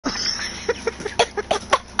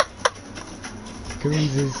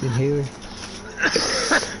Squeezes inhaler.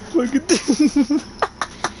 Fucking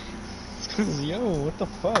Yo, what the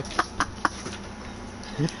fuck?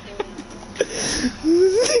 This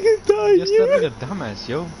nigga dying, You just like a dumbass,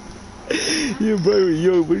 yo. Yeah, bro,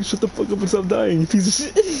 yo, bro, shut the fuck up and stop dying, you piece of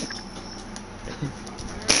shit.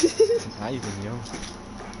 It's not even, yo.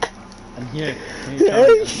 And here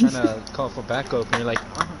you're trying to call for backup, and you're like,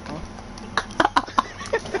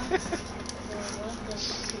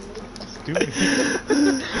 Stupid.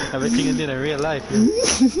 I bet you can do that in real life, yo.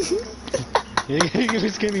 You're gonna be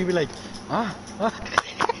screaming, you'll be like,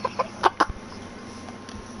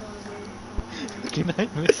 Fucking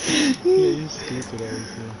nightmare. Yeah, you're stupid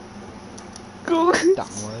ass, yo. Go.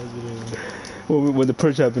 When the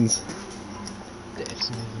purge happens.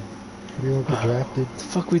 We won't get drafted. What the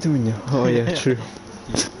fuck we doing now? Oh yeah, true.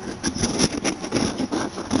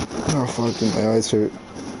 Oh fuck, my eyes hurt.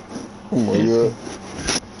 Oh my god.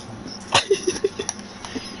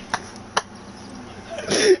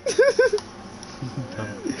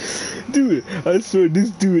 Dude, I swear this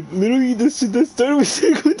dude, literally this shit that started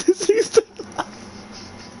with this thing started.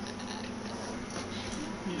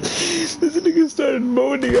 This nigga started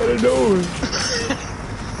moaning out of nowhere.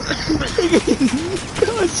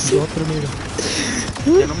 God, shit.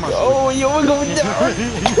 Oh, yo, we're going down.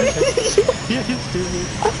 You're stupid.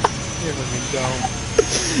 You're fucking dumb.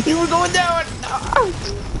 You were going down.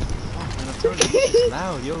 It's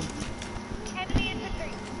loud, yo. Enemy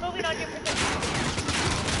infantry, moving on your position.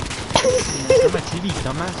 Turn my TV,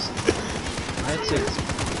 dumbass. That's it.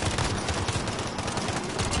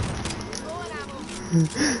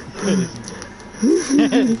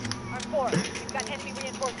 R4, we've got enemy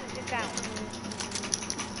reinforcements inbound.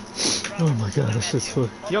 Oh my god, that's just fuck.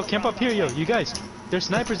 Yo, camp up here, yo. You guys. There's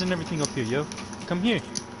snipers and everything up here, yo. Come here.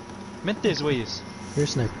 Mentes, weyes. You're a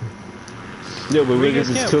sniper. Yeah, but we get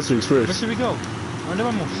these kill streaks Where first. should we go? ¿Dónde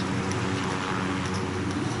vamos?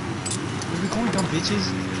 Where we going, dumb bitches?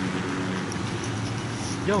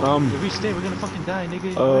 Yo, if we stay, we're gonna fucking die,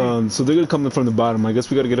 nigga. So they're gonna come from the bottom. I guess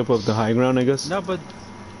we gotta get up the high ground, I guess. No, but...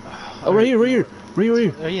 Oh, right here. Oh,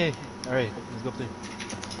 yeah. Alright, let's go up there.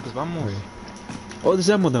 Pues vamos. Right. Oh, there's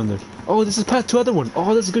ammo down there. Oh, this is path to other one.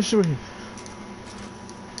 Oh, that's a good shit right here.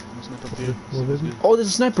 Oh, there's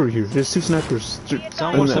a sniper here. There's two snipers.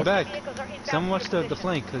 Someone watch the back. Someone watch the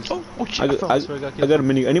flank. Cause I got a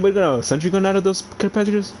mini. Anybody got a sentry gun out of those care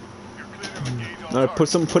packages? Alright,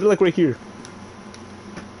 put it like right here.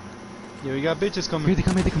 Yeah, we got bitches coming. Here they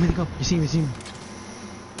come. You see me.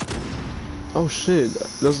 Oh shit,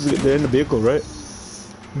 they're in the vehicle, right?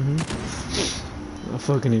 Mm-hmm. I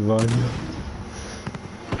fucking Yvonne.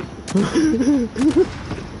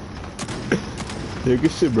 Yeah,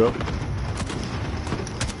 good shit, bro.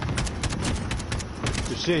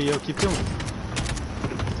 Good shit, yo. Keep going.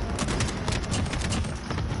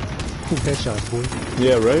 Headshots, boy.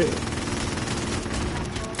 Yeah, right?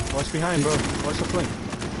 Watch behind, bro. Watch the flank.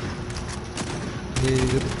 Yeah,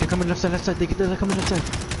 they're coming left side. They're coming left side.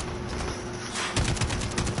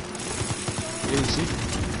 Yeah, you see?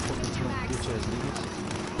 Fucking bitch ass niggas.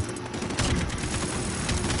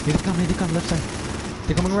 Here they come left side.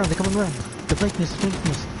 They're coming around. The flankness.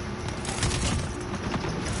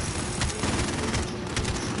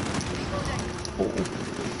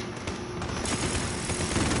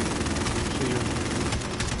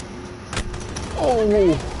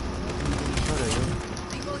 Oh!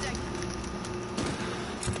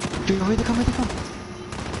 Dude, here they come.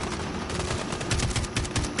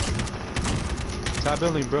 Top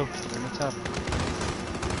building, bro. They're in the top.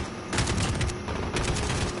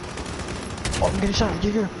 Oh, I'm getting shot.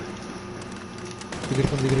 Here. They're gonna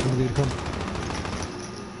come.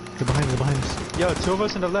 They're behind us. Yo, two of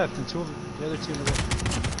us in the left, and the other two in the right.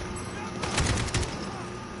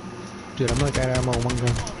 Dude, I'm like out of ammo on one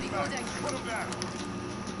gun.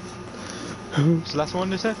 Is the last one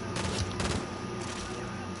they said?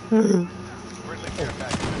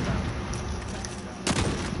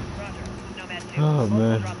 Oh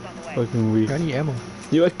man, fucking weak. I need ammo.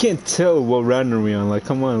 Yo, I can't tell what round are we on. Like,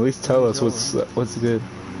 come on, at least tell us what's good.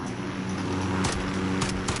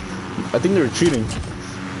 I think they're retreating.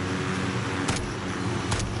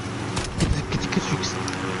 Get streaks.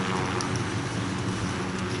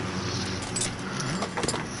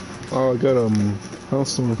 Oh, I got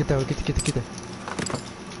Hellstorm. Get that.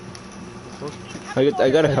 I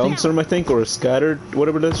got a Hellstorm, I think, or a scattered,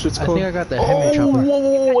 whatever that shit's called. I think I got the Headman chopper.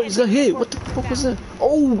 Whoa, he's got hit. What the fuck was that?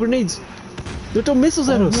 Oh, grenades. They're throwing missiles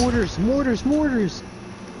at us. Mortars. Mortar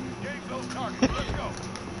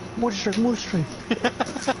strike.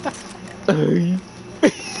 Hey,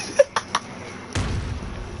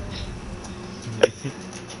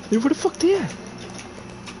 where the fuck they at?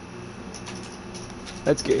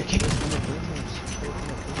 That's gay.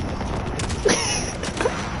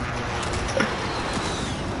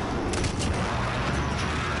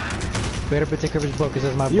 Better take cover his boat, cause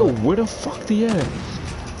that's my Yo, boat. where the fuck they at?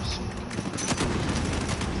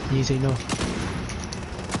 He say no.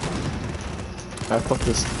 Alright, fuck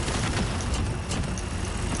this.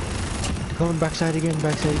 They're coming backside again,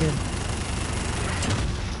 backside again.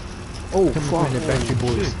 Oh, Coming fuck. from the factory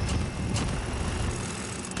boys.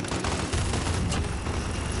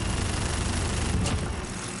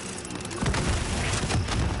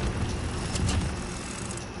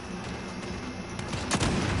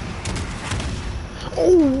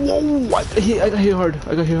 Oh, whoa! I got hit hard.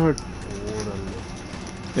 I got hit hard.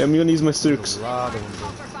 Yeah, I'm gonna use my stirks. A lot of them, bro.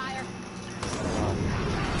 Over fire.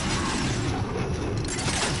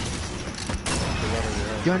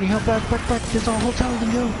 You already help back. There's a hotel to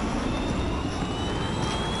go.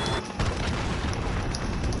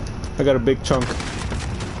 I got a big chunk.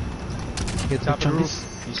 Get Top the of the chunkies.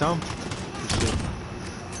 roof. You saw him? Good shit.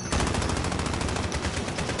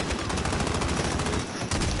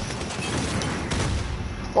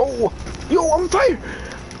 Oh! Yo, I'm on fire!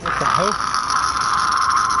 What the hell?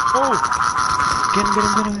 Oh! Get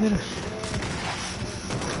him.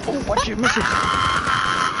 Oh, watch it, miss it.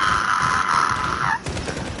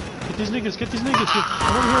 Get these niggas, get these niggas.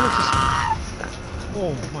 I'm over here with this.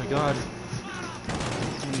 Oh my god.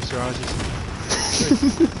 These garages.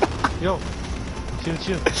 Yo.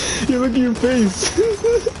 Chill. You look at your face.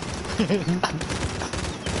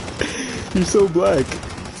 You're so black.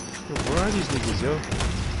 Yo, where are these niggas, yo?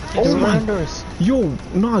 Oh They're my. under us. Yo,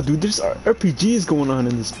 nah, dude, there's RPGs going on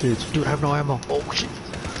in this bitch. Dude, I have no ammo. Oh shit.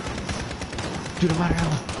 Dude, I'm out of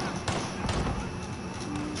ammo.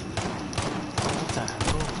 What the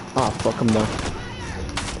hell? Ah, fuck, I'm down.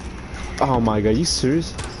 Oh my god, you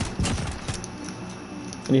serious?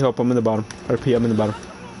 I need help, I'm in the bottom. RP, I'm in the bottom.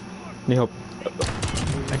 I need help.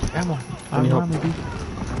 I need ammo. I need help. Ammo, dude.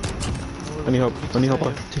 I need help.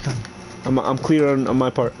 Take on. I'm clear on my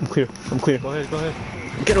part. I'm clear. Go ahead.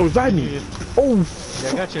 Get revive me. Oh,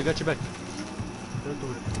 Yeah, I got you back.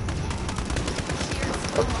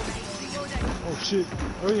 Oh shit.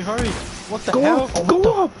 Hurry. What the go hell? up, go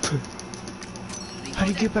up. How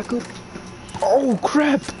do you get back up? Oh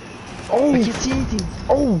crap. I Oh, can't see anything.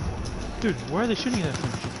 oh, Dude, where are they shooting at from?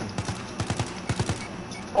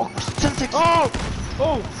 Oh, Semtex. Oh!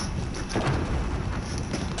 oh.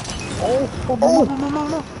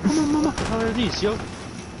 Mama. What the hell are these, yo?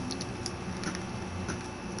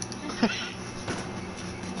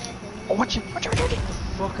 Oh, watch it. What the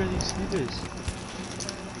fuck are these niggas?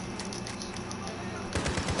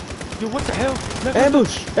 Yo, what the hell?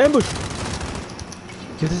 Ambush.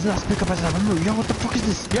 Yo, this is not pick up as I remember. Yo, what the fuck is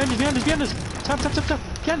this? Behind us! Top!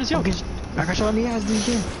 Behind us, yo! Okay, I got you on the ass, dude.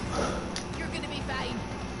 Yeah. You're gonna be fine.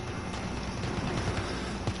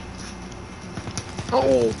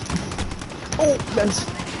 Oh, that's.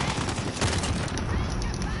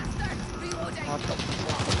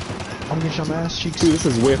 I'm gonna shot my ass cheeks. Dude, this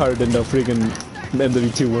is way harder than the freaking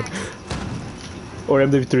MW2 one. Or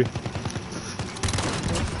MW3.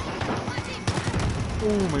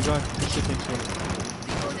 Oh my god, this shit takes one.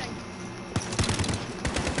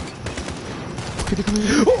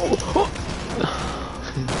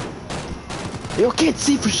 Yo, I can't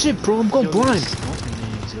see for shit, bro. I'm going Yo, blind. these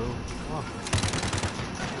smoking these, yo. Fuck.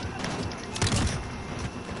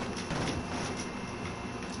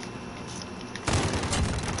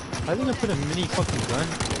 I think I put a mini fucking gun.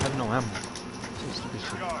 I have no ammo. So stupid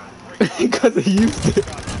shit. Because I used it.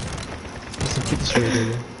 Listen, get this right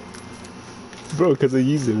there. Bro, because I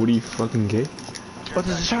used it. What are you, fucking gay? Oh,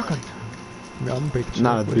 there's a shotgun. Yeah, I'm breaking.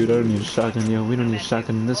 Nah, dude, I don't need a shotgun, yo. We don't need a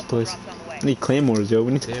shotgun in this place. I need claymores, yo.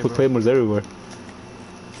 We need to Yeah, put bro. claymores everywhere.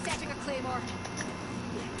 Setting a claymore.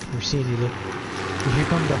 We're seeing you, look. Here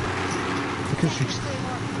come the Christians.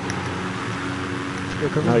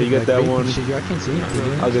 Now you get that one. Shit, yo, I can't see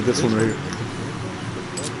anything. I'll get this one right here.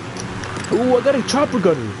 Ooh, I got a chopper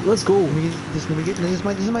gunner. Let's go. Let me get this.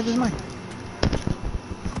 This is mine.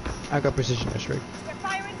 I got precision airstrike. They're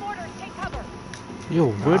firing mortars. Take cover. Yo,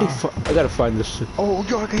 where the fuck? I gotta find this shit. Oh,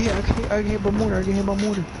 yo, I get hit by mortar.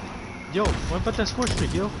 Yo, what about that scorch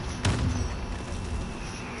stick, yo?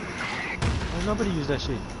 Why nobody use that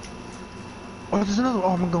shit? Oh, there's another.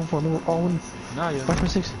 Oh, I'm going for it. I'm going all in. Nah, yo.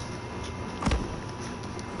 5.6.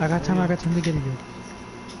 I got time to get it, yo.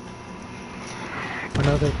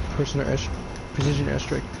 Another precision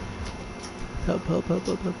airstrike. Help. I need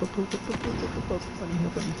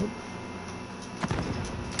help.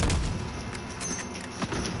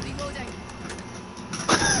 Reloading.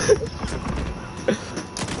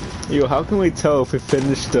 Yo, how can we tell if we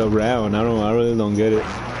finished the round? I really don't get it.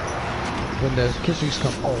 When the kill streaks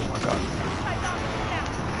come, oh my god.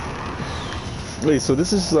 Wait, so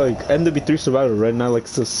this is like NW3 Survivor, right? Not like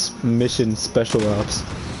this mission special ops.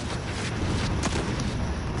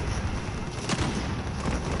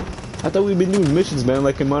 I thought we'd been doing missions, man,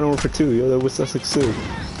 like in Modern Warfare 2. Yo, that's like sick.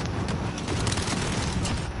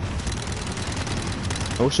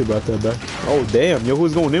 I wish I brought that back. Oh, damn. Yo,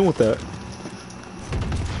 who's going in with that?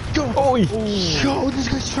 Yo! Oh, Yo, this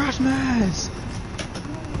guy's trash mass!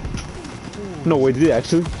 no, wait, did he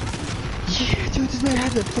actually? Yeah, dude, this man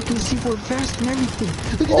had the fucking C4 vest and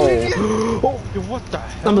everything. Look at Oh. the Oh, Yo, what the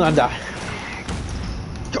hell? I'm gonna die.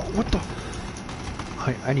 Yo, what the?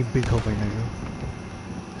 I need big help right now, yo.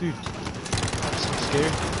 Dude, I'm so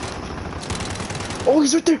scared. Oh,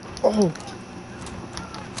 he's right there. Oh.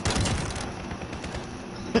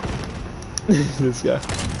 This guy.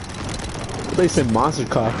 They said monster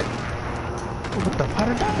cock. Oh, what the? How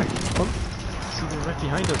did I die? Oh, See, they're right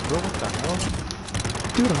behind us, bro. What the hell?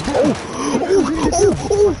 dude, I'm dead.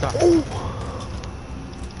 What the hell?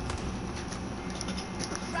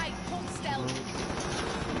 Right, hold still.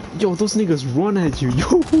 Yo, those niggas run at you.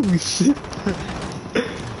 Yo, holy shit.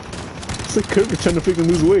 It's like Kirby trying to freaking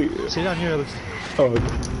lose weight. Stay down here, Alex. Oh,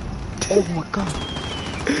 Oh my god.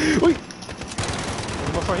 wait.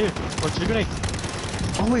 Come up right here. Watch the grenade.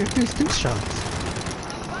 Oh wait, there's 2 shots.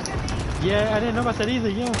 Yeah, I didn't know about that either,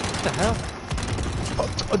 yo. What the hell?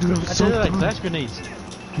 Oh, dude, I'm I so did it like done. flash grenades.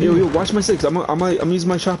 Yo, watch my 6. I'm using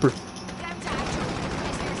my chopper.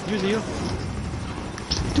 Use you.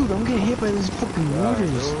 Dude, I'm getting hit by these fucking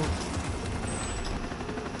waters.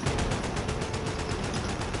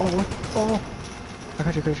 Oh, what? Oh. I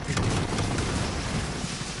got you.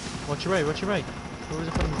 Watch your right, watch your right. Where is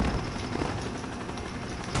it coming?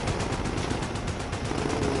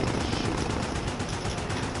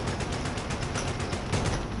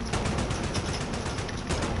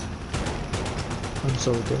 I'm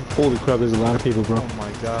so dead. Holy crap, there's a lot of people, bro. Oh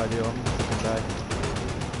my god, yo, I'm gonna fucking die.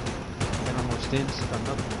 I got no more stints, got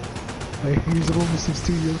nothing. I use the bonuses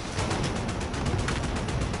too, yo.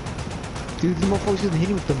 Dude, these motherfuckers just hit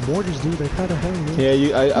me with the mortars, dude. Like, how the hell, yo?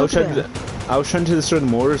 Yeah, I was Look at trying I was trying to destroy the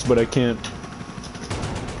mortars, but I can't.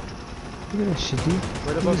 Look at that shit, dude.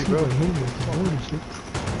 Right above you, bro. Hit me with the mortars, dude.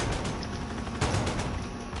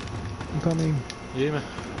 I'm coming. Yeah, man.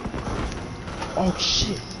 Oh,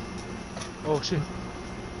 shit. Oh shit.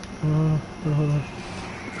 Hold on.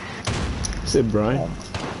 Said Brian.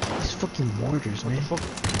 These fucking mortars, man. Fuck.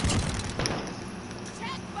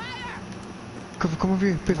 Come over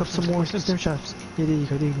here. Pick up some more stem shots. Yeah, there you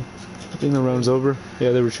go. I think the round's over.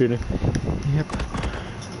 Yeah, they're retreating. Yep.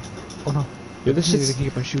 Oh no. Yo, this They shit's... can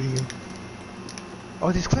keep on shooting you.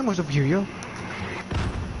 Oh, there's claymores over here, yo.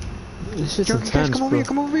 This shit's Yo, guys, intense, come over bro. here.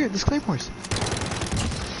 Come over here. There's claymores.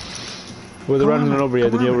 Well, the Come round's on, not over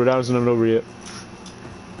yet. come The on. round's not over yet.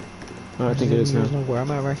 Oh, I think it is now. There's nowhere.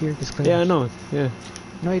 I'm at right here. There's claymores. Yeah, I know. Yeah.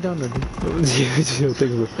 No, you don't know, dude. Yo,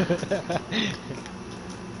 think of it.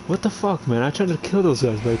 What the fuck, man? I tried to kill those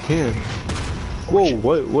guys, but I can't. Whoa,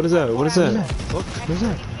 what is that? What is that? Where's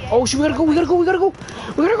that? Oh shit, we gotta go!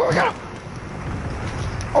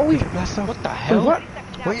 Oh, wait. Last stop. What the Wait, hell? what?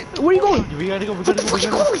 Wait. Where are you going? We gotta go, Where you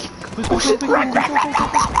going? Oh shit, run!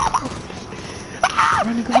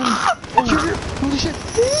 Running. Oh, holy shit.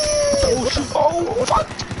 Oh, fuck!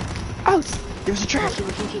 Out! There was a trap.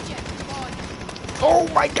 Oh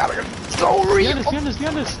my god, I gotta go over here! Behind us.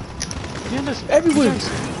 Behind us. Everywhere! Guys.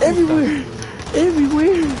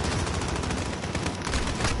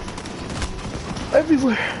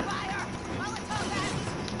 Everywhere!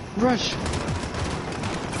 Rush.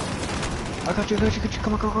 I got you.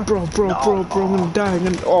 Come on. Bro, I'm gonna die.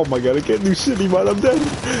 Oh my god, I can't do shit anymore, I'm dead.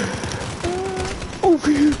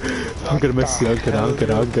 Over here. I'm gonna mess you. I'm gonna.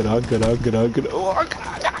 Oh,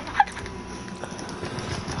 God.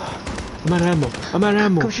 I'm out of ammo.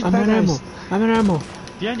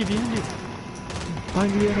 Behind you.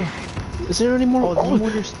 Behind you. Is there any more? Oh, the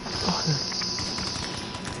mortars.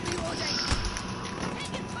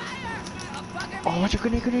 Oh, watch a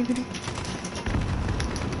grenade.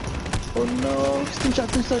 Oh no, stim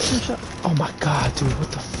shot. Oh my god, dude,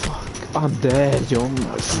 what the fuck? I'm dead, yo. Oh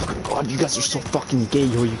my fucking god, you guys are so fucking gay,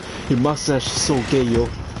 yo. Your mustache is so gay, yo.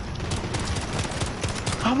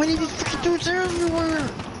 How many of these fucking dudes are everywhere?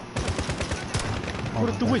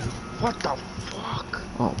 What the wait? What the fuck?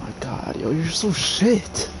 Oh my god, yo, you're so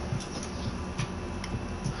shit.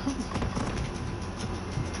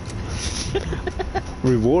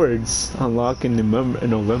 Rewards unlock in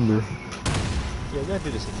November. Yeah, we gotta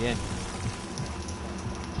do this again.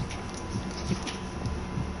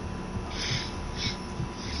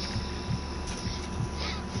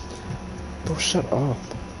 Bro, shut up.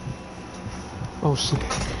 Oh shit.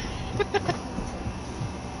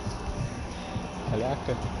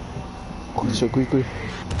 Caraca. Quickly.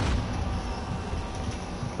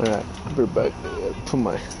 Alright, we're back. Put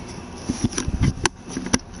my...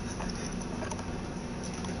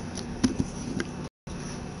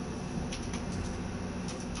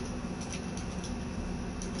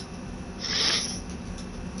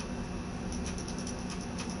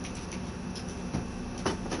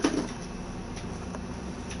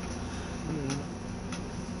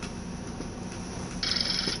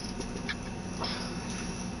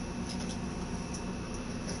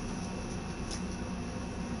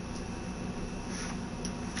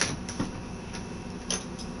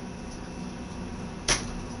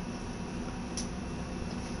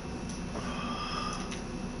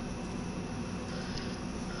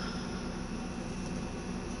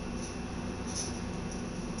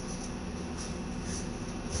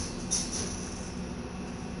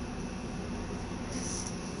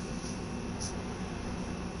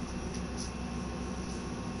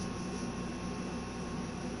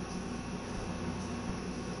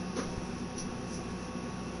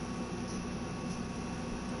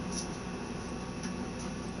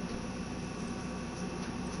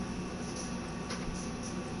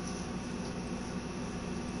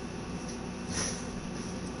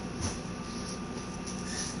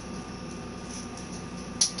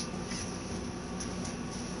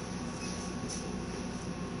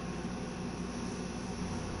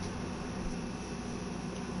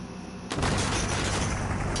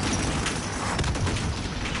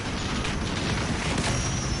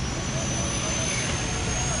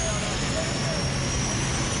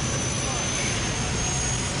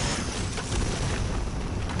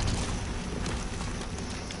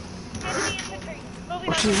 Enemy infantry. Moving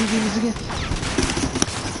Oh on. shit, he's again.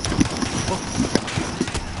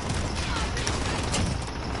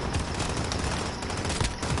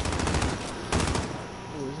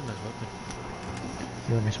 Oh, isn't that weapon?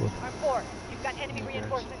 You're nice one. Arm 4. You've got enemy Okay.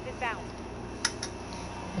 reinforcements inbound.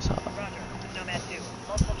 What's up? Roger. Nomad 2.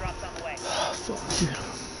 Multiple drops on the way. Fuck, dude.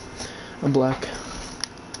 I'm black.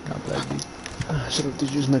 Not black, dude. Shut up,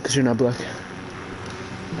 dude. Use my because you're not black.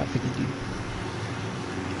 Not 50, dude.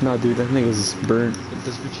 Nah, dude, that nigga's burnt. It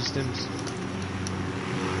does Gucci stims.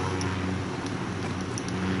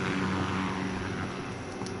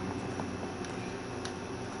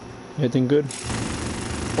 Anything good?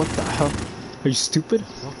 What the hell? Are you stupid?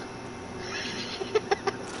 Fuck.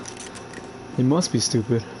 You must be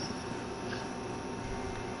stupid.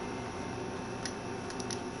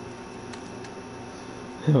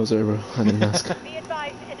 That was there, bro. I didn't ask. Be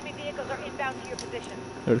advised, enemy vehicles are inbound to your position.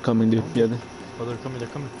 They're coming, dude. Yeah, they... Oh, they're coming, they're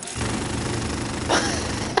coming.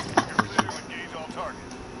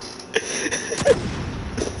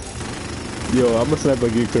 Yo, I'm gonna snap a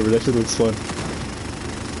geek cover. That shit looks fun.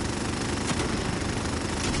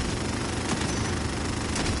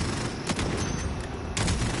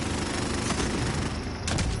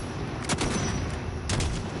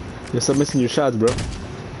 Yo, stop missing your shots, bro.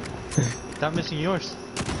 Stop missing yours.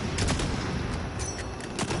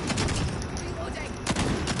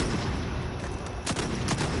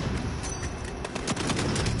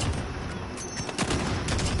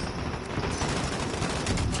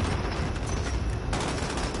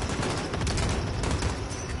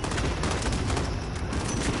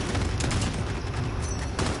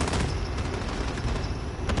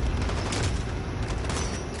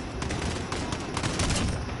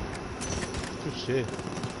 Good shit.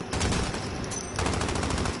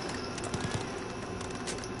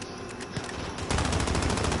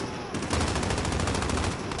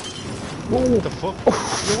 What the fuck? Yo,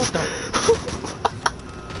 what the?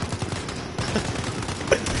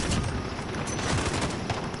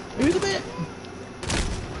 Here's a bit.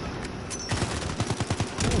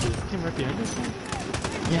 Oh, dude, came right behind us.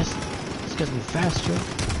 Yes. This guy's move fast, Joe.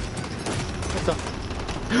 What the?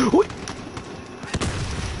 What?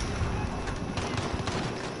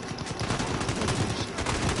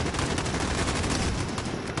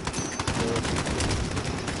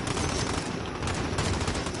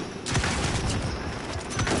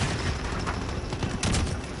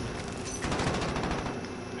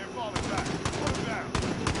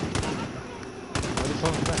 Why they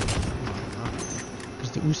falling back?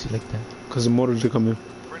 Because the Uzi like that. Cause the motors are coming.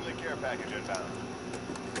 Friendly care package inbound.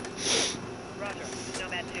 Roger.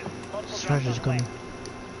 Nomad 2. Multiple drops Strangers on the way. coming.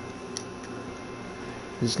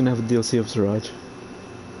 He's just gonna have a DLC of Siraj.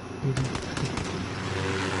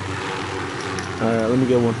 Alright, let me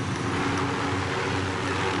get one.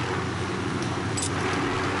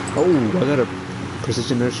 Oh, I got a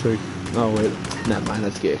precision airstrike. Oh wait, never mind,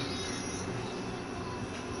 that's gay.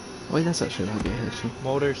 Wait, that's actually not good, actually.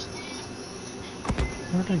 Motors.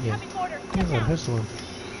 Where'd I get? Incoming mortar. Oh, Inbound. that's the one.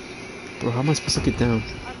 Bro, how am I supposed to get down? On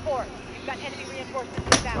 4. You've got enemy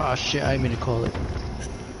reinforcements inbound. Oh shit, I mean to call it.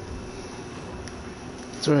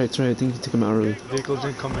 It's alright, it's alright. I think you took him out early. Vehicles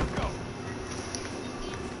incoming.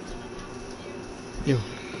 Yo.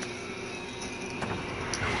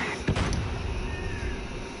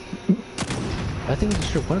 I think we can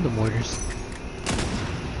strip one of the mortars.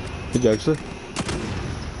 Did you actually?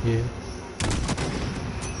 Yeah.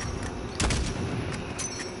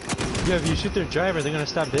 Yeah, if you shoot their driver, they're gonna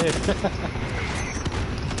stop dead.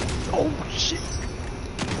 Oh shit.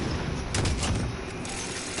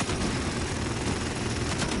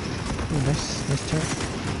 Oh, nice turn.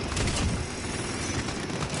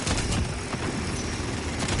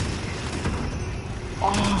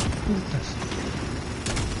 Oh, putas.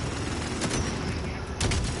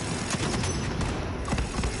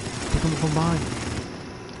 They're coming from behind.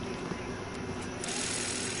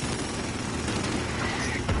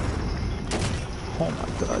 Oh my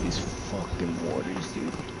god, these fucking mortars,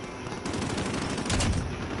 dude.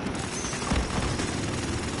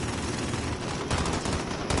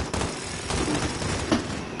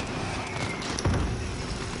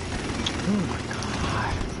 Oh my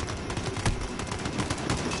god.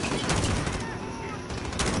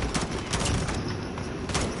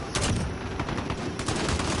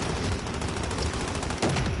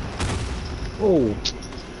 Oh.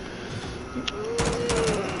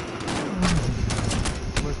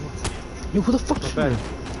 Yo, who the fuck Not bad.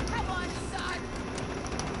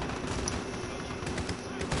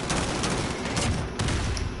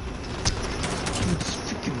 Dude, this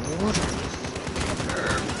freaking water.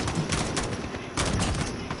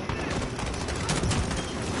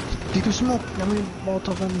 Did you smoke? I mean,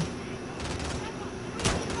 Molotov on me.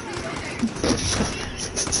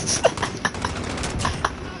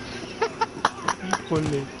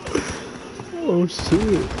 Fully. Oh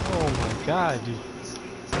shit. Oh my god, dude.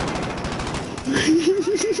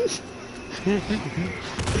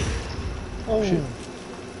 Oh Shit.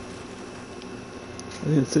 I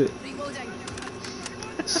think that's it.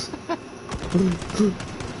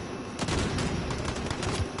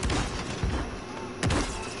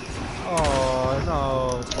 Oh no.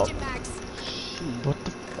 What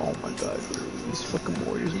the? Oh my god, these fucking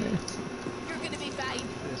warriors, man.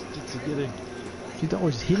 This dude's getting. Dude, that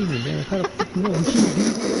was hitting me, man. How the fuck no?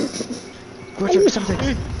 Dude. Watch out,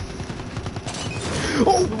 something.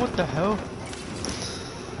 Oh, what the hell?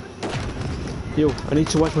 Yo, I need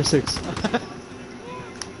to watch my 6.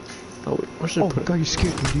 Oh wait, where should I Oh put my it? god, you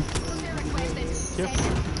scared me, dude.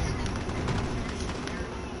 Careful.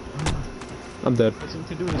 I'm dead. That's what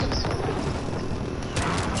we can do is just.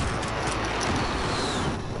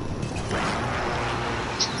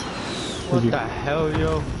 What the hell,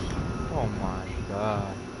 yo? Oh my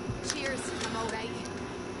god. Cheers, I'm alright.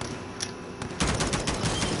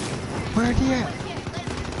 Where are they at?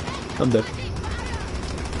 I'm dead.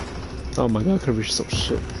 Oh my god, I could reach some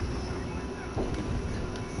shit.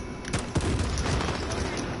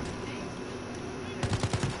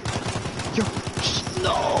 Yo,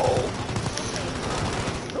 no!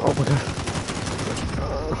 Oh my god.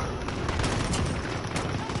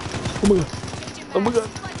 Oh my god. Oh my god.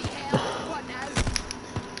 Bloody hell, what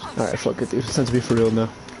now? Alright, fuck it, dude. It's time to be for real now.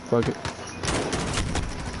 Fuck it.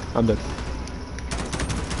 I'm dead.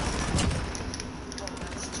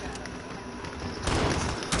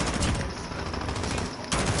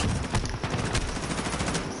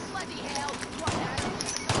 Bloody hell, what now?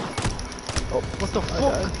 What the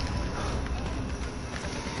fuck?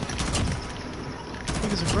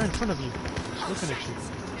 Niggas are right in front of you. Looking at you.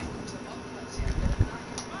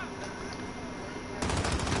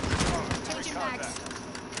 Changing mags.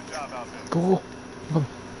 Good job out there. Go, go.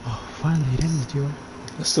 Oh, finally it ended, yo.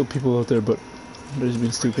 There's still people out there, but they're just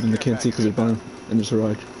being stupid and they can't see because they're blind. And there's a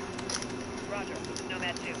ride. Roger.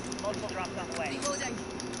 Nomad 2. Multiple drops on the way. Reloading.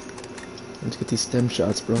 Let's get these stem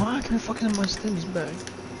shots, bro. Why can I fucking have my stems back?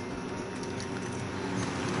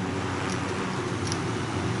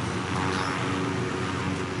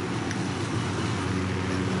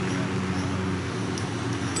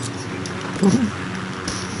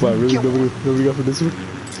 Wow, really? Nobody got for this one?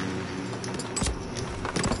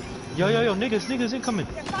 Yo, niggas incoming.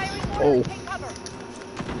 They're firing Oh. mortars. Take cover.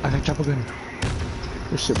 I got chopper gun.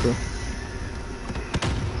 Good shit, bro.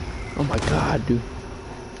 Oh my god, dude.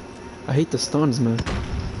 I hate the stuns, man.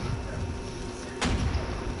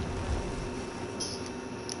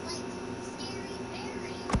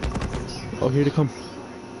 Oh, here they come.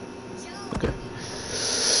 Okay.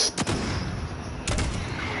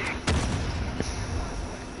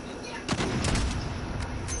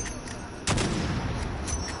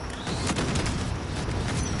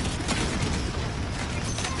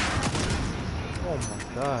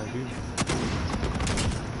 dude.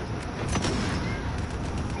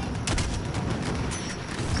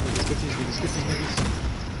 Let's get these niggas, get these niggas.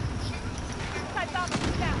 Inside bomb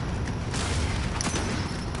inbound.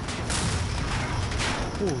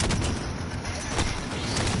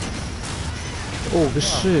 Oh, good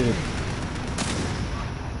shit.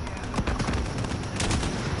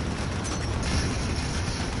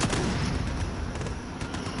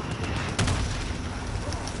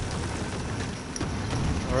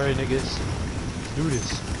 Alright, niggas. Let's do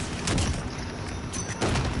this.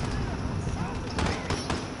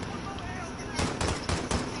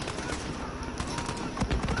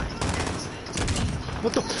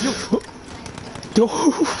 What the? Yo! Yo!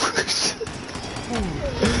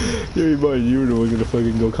 Yo, boy, you were the one gonna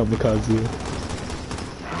fucking go kamikaze.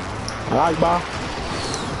 Alright, bye.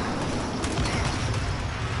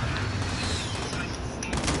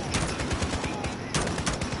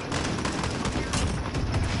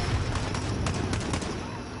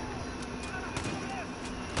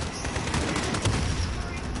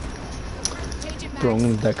 Changing Bro, I'm mags.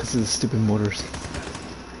 gonna die because of the stupid motors.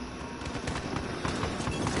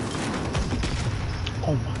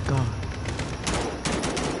 Oh my god.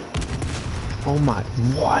 Oh my,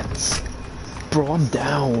 what? Bro, I'm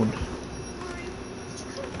down.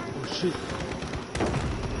 Oh shit.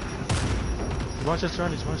 Watch his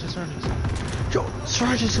surroundings, watch his surroundings. Yo,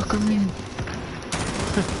 charges are coming.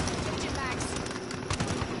 Changing mags.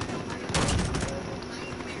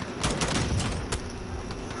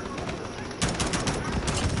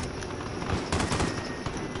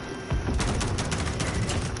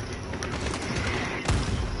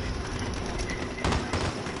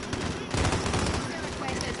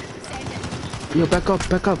 Requested. Send it. Yo, back up,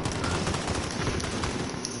 back up.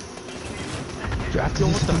 You have to Yo,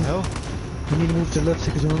 do what the something. hell? You need to move to the left side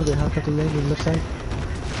because remember the helicopter landing on the left side.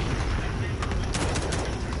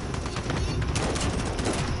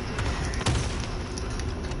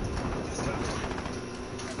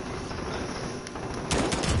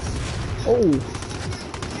 Oh.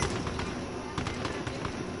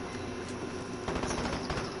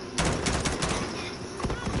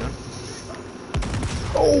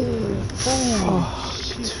 Oh. Oh.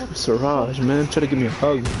 Fuck. Siraj, man, try to give me a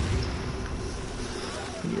hug.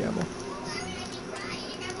 Yeah, bro.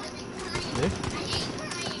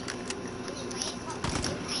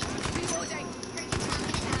 Reloading.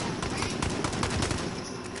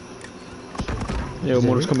 Yeah, Is it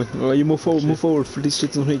motor's me? coming. You move forward, for these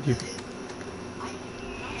shits don't hit you.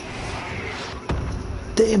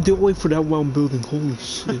 Damn, they'll wait for that one building. Holy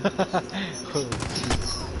shit.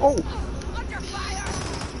 Oh! Under fire.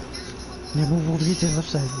 Yeah, move over here to the left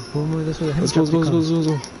side. Move this way. The Let's go, helicopter let's go, comes. let's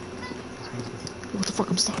go, let's go. What the fuck,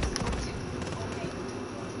 I'm stuck.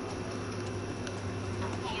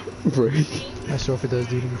 Break. I swear if it does,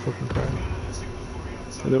 dude, you fucking cry.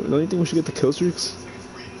 Don't you think we should get the kill streaks?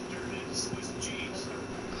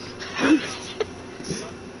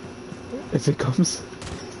 If it comes.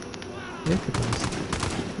 Yeah, if it comes.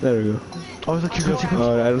 There we go. Oh, look, here goes, here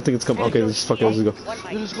goes. I don't think it's coming. Okay, let's fuck it, let's go. One Yo,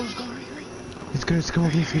 mic. let's go, hurry, hurry. It's gonna come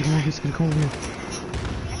over here, it's gonna come over here, it's gonna come over here.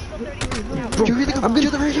 Bro, You're hitting I'm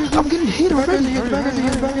getting hit already. Here, the back here,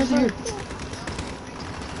 the back here.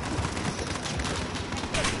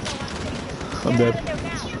 I'm dead.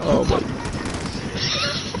 Oh my.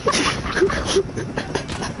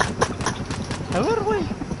 How way?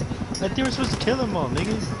 I think we're supposed to kill them all,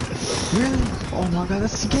 nigga. Really? Oh my god,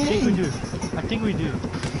 that's I think we scary. do. I think we do.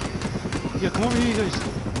 Yeah, come over here, guys.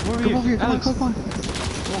 Come over Come over here, come on, Alex. come on.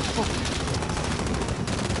 Oh, fuck.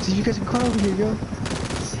 See, you guys can crawl over here, yo.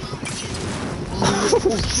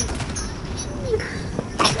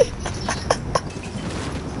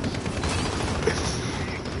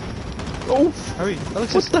 Oh, Hurry,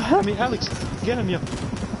 Alex. What the hell? I mean, Alex, get him, yo.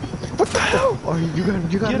 what the hell? Oh, you got him,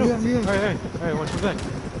 you got Get him, you him. got him, you got him. Alright, watch your back.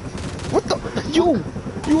 What the? Yo,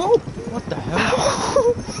 yo. What the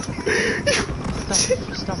hell?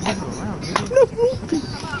 Stop moving around,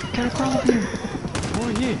 nigga. Gotta crawl over here.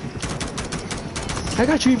 Over here. I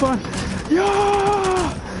got you, Yvonne.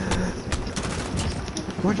 Yeah.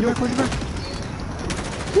 Watch your back, watch your back.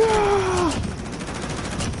 Yeah.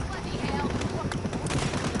 Bloody hell.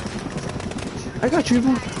 I got you,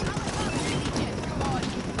 Yvonne. Come on.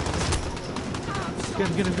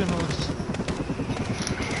 Get him, Alex.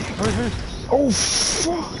 Hurry. Oh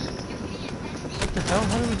fuck. What the hell?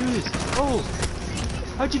 How do we do this? Oh!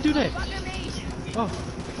 How'd you do that? Under me. Oh.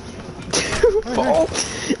 Oh.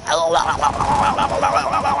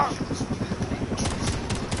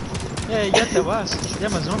 Yeah, ya te vas. Ya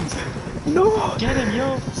me zombie. No. Get him,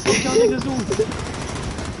 yo. What y'all niggas doing?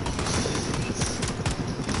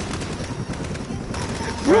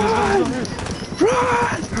 Run!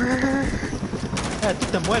 tú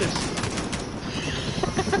te mueres.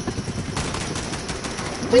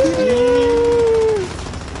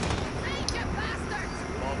 Danger, bastards!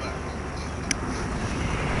 Fall back.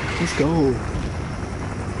 Let's go.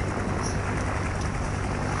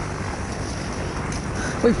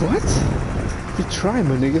 Wait, what? You try,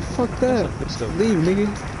 my nigga. Fuck that. Good stuff. Leave, nigga.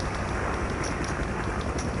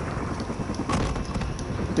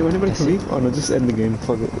 Yo, anybody can leave? Oh no, just end the game.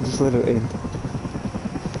 Fuck it. Just let it end.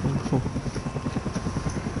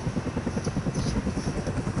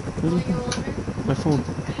 My phone.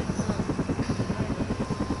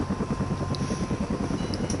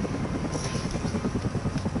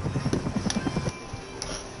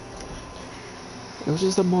 It was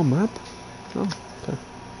just a more map? Oh, okay.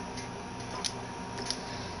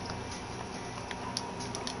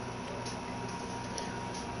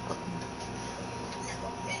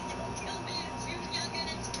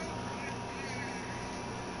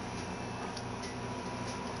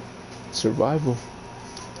 Survival.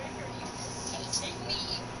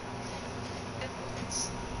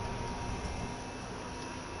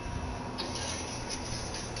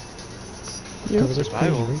 Covers are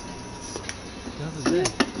Survival.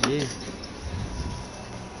 crazy, Yeah.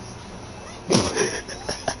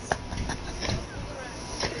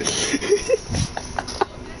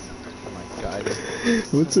 Oh my god.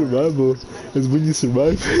 What's survival? Is when you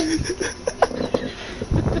survive.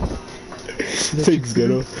 Thanks,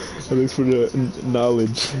 Ghetto. Thanks for the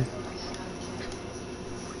knowledge.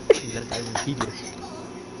 That guy's in Wikipedia.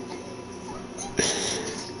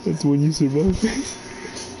 That's when you survive.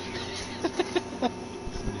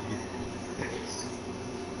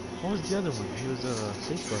 What was the other one? He was a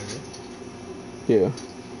safeguard, right? Yeah.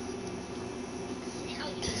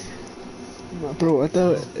 Nah, bro, I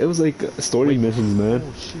thought it was like story missions, man.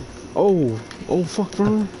 Oh shit. Oh, fuck,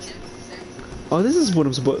 bro. Oh, this is what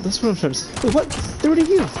I'm supposed. That's what I'm trying to say. Wait, what? They're already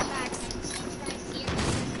here.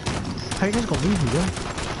 How you guys gonna leave me, yo?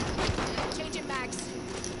 Changing mags.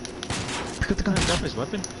 Pick up the gun. Drop his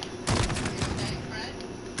weapon.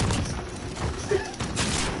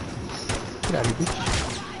 Get out of here,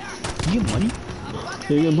 bitch. You get money?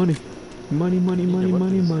 Yeah, you got money. Money. your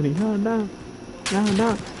weapons.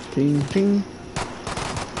 Nah. Ting.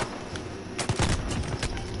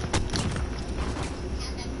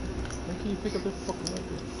 How can you pick up that fucking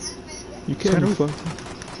weapon? You can't, you fuck.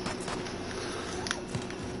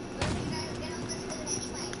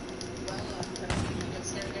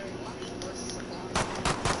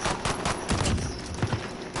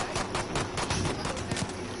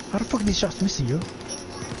 How the fuck are these shots missing, yo?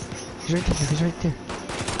 He's right there, he's right there.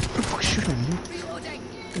 What the fuck shooting me, yo? Reloading.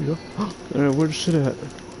 There you go. Alright, where's the shit at?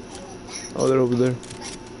 Oh, they're over there.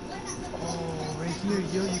 Oh, right here,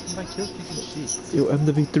 yo, you can buy kill streaks and shit. Yo,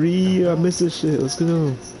 MW3, I missed this shit. Let's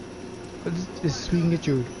go. This is where you can get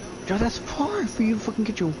your... Yo, that's far for you to fucking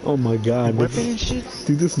get your Oh my god, weapon nigga. and shit.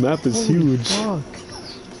 Dude, this map is Holy huge. fuck.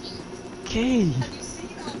 Okay.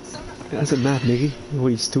 That's a map, nigga. What,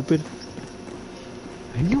 you stupid?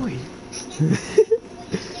 I knew it.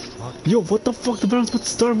 Yo, what the fuck? The battle's about to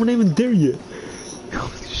start. We're not even there yet.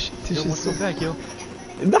 Oh, shit, this Yo, is let's go back, yo.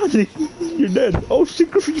 Nah, nigga, you're dead. Oh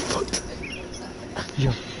shit, you fucked.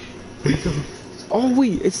 Yo, where'd you go? Oh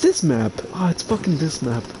wait, it's this map. Ah, it's fucking this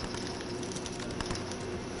map.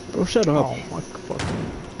 Bro, shut up. Oh my fuck.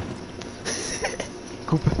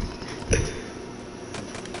 Go back.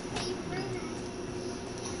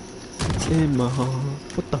 It's in my heart.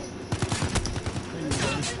 What the?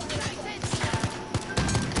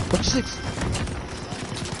 What's 6?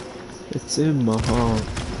 It's in my heart.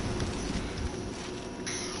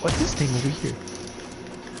 What's this thing over here?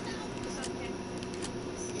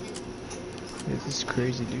 Yeah, this is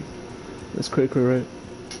crazy, dude. That's crazy, right?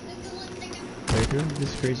 Right here?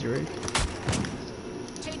 This is crazy, right?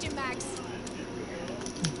 Changing mags.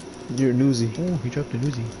 You're newsy. Oh, he dropped a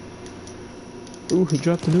Uzi. Ooh, he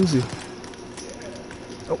dropped an Uzi.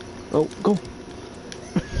 Oh, go.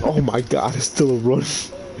 Oh my god, it's still a run.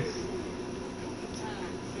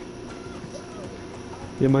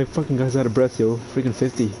 Yeah, my fucking guy's out of breath, yo. Freaking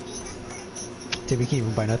 50. Dude, we can't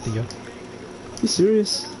even buy nothing, yo. You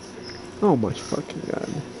serious? Oh my fucking god.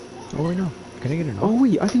 Oh, wait, no. Can I get it now? Oh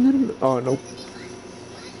wait, I think I didn't. Oh no.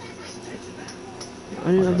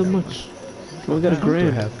 I didn't have that much. I got a How much do I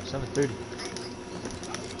grand. have? 730.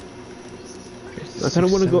 I kind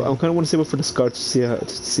of want to go. I kind of want to save up for the scar to see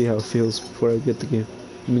how it feels before I get the game.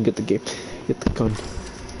 I mean, get the game, get the gun.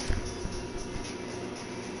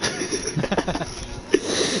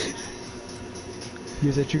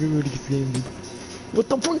 Use that trigger word to get the game, dude. What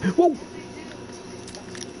the fuck? Whoa!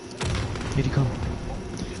 Here he come.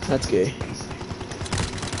 That's gay.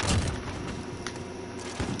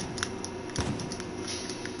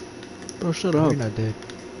 Bro, shut up. You're not dead.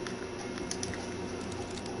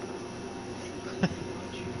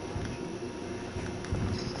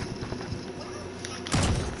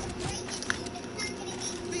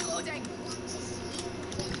 Reloading.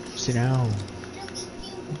 Sit down.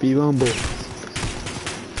 Be humble.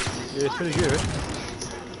 Yeah, it's pretty good, right?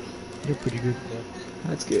 You're pretty good.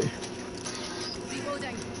 That's gay.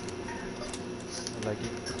 Reloading. I like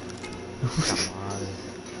it. Come on.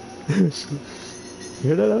 You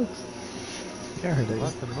hear that? Alex? Yeah, I heard that.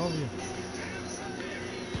 What? Coming over you.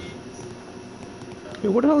 Hey,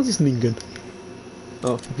 what the hell is this nigga?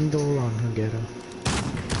 Oh, I think they're all on Hungaro.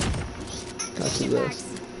 that's his Changing ass. mags.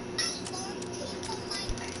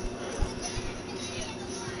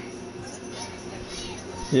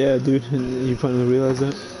 Yeah, dude, you finally realize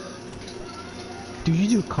that? Dude, you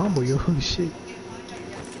do a combo, yo. Holy shit.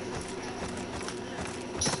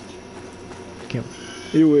 Can't.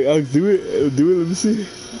 Anyway, Alex, do it, let me see.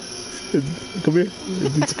 Come here,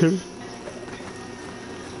 it's a curve.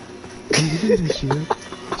 You do this shit.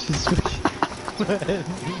 She's fucking.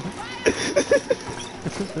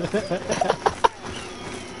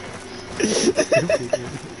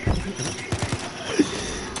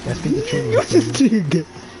 That's been the training.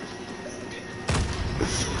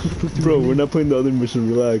 Bro, we're not playing the other mission,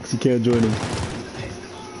 relax, you can't join him.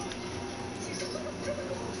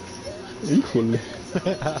 Equally.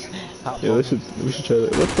 Yeah, we should try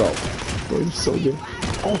that. What the? Bro, you're so good.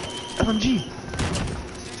 Oh, LMG.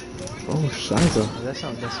 Oh, Shiza.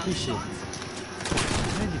 Oh, that's fishy.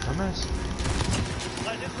 Man, you dumbass.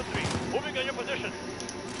 Light infantry, moving on your position.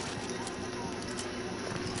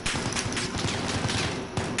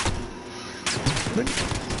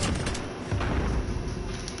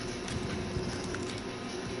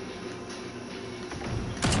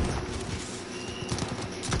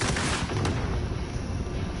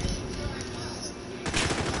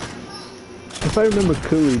 If I remember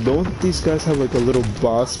clearly, don't these guys have like a little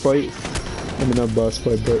boss fight? I mean, not boss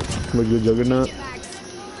fight, but like the Juggernaut. Changing mags.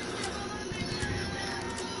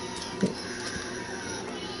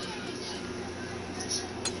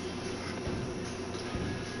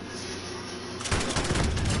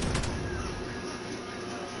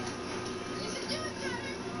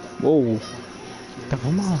 Whoa. Tá,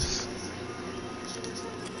 vamos.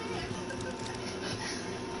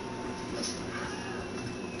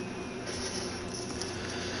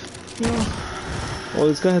 Oh,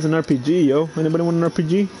 this guy has an RPG, yo. Anybody want an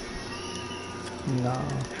RPG? Nah.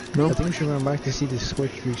 No? I think we should run back to see the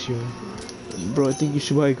Switch Freaks, yo. Bro, I think you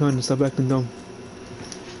should buy a gun and stop acting dumb.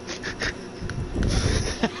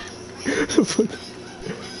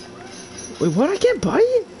 Wait, what? I can't buy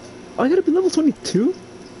it? I gotta be level 22?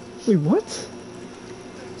 Wait, what?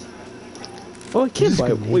 Oh, I can't This buy it.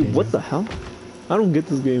 could be Wait, it, what yeah. the hell? I don't get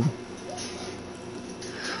this game.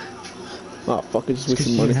 Oh, fuck, I just Because wasted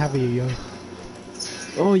you money. didn't have it, yo.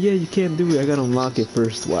 Oh, yeah, you can't do it. I gotta unlock it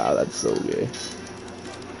first. Wow, that's so gay.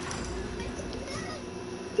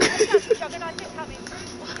 Juggernaut incoming.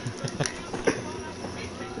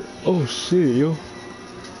 Oh, shit, yo.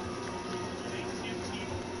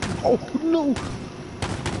 Oh, no!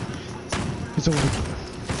 It's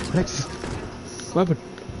over. Next. What happened?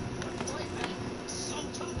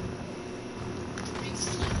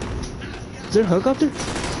 Is there a helicopter?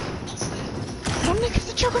 Oh, Nick, it's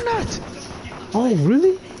the Juggernaut! Oh,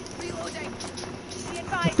 really? Reloading. Be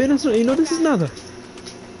advised. Apenas, you know this is nada.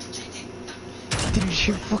 Did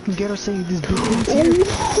you fucking get us saying this big thing?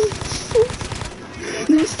 Oh!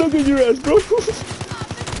 You were stuck in your ass, bro.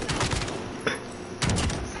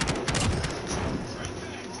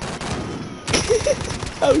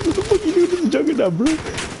 Alex, what the fuck you doing to the Juggernaut, bro?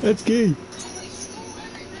 That's gay.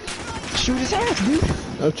 Shoot his ass, dude!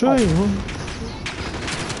 I'm trying, huh?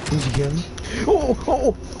 Did you get him? Oh,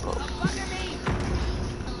 oh, Under me.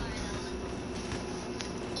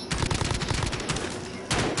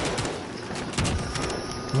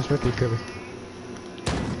 Nice birthday, Kirby.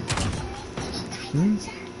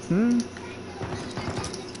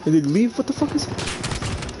 Did they leave? What the fuck is it?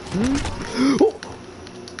 Oh!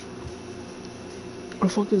 What the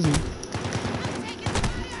fuck is it?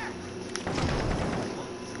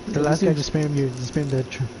 The last guy just spammed you, just spammed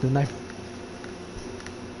the knife.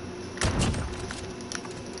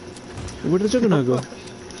 Where did the Juggernaut go?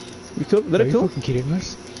 You killed? Did Are I you kill? fucking kidding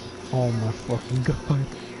us? Oh my fucking god.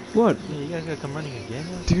 What? Yeah, you guys gotta come running again.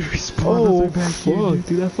 Man. Dude, respawn Oh, us back here, fuck, dude.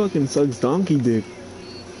 dude, that fucking sucks donkey dick.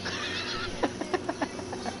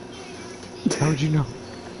 How'd you know?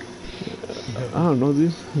 I don't know,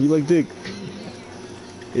 dude. You like dick?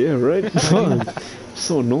 Yeah, right? Fuck.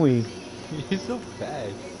 So annoying. He's so fat.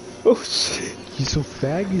 Oh shit. He's so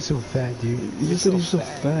fat, dude. You just said he's so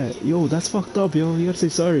fat. Yo, that's fucked up, yo. You gotta say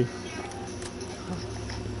sorry.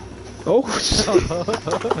 Oh shit.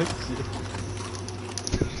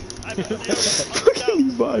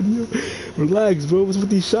 Fucking Ivan, yo. Relax, bro. What's with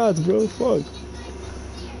these shots, bro? Fuck.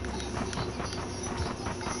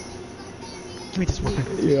 Give me this weapon.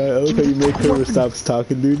 Yeah, I like how you make Kerber stop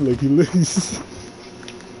talking, dude. Like, he looks.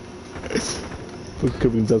 Fuck,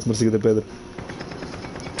 Kerber intentado más que de Pedro.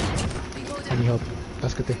 I need help.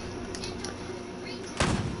 Báscate.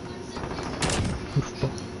 Oof,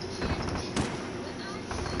 fuck.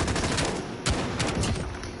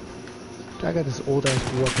 I got this old ass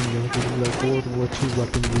weapon, yo. This is like World War II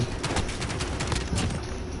weapon, dude.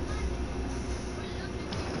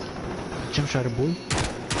 Jump shot, boy.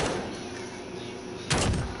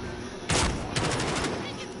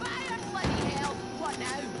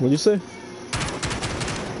 What'd you say?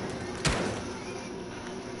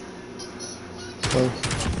 Oh.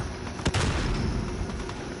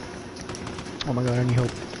 Oh my god, I need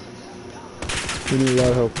help. We need a lot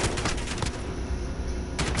of help.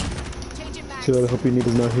 See, all the help you need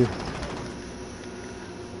is not here.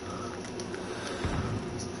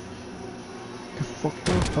 You fucked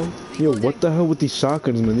up, help. Yo, what the hell with these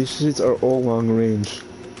shotguns, man? These shits are all long range.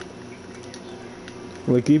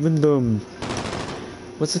 Like, even the...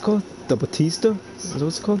 what's it called? The Batista? Is that what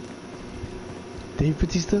it's called? Dave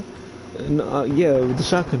Batista? Yeah, with the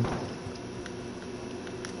shotgun.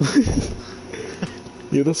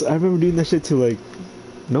 Yeah, I remember doing that shit to, like,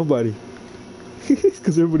 nobody.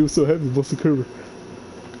 Because everybody was so heavy, mostly Kerber.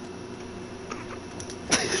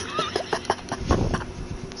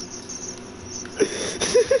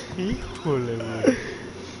 You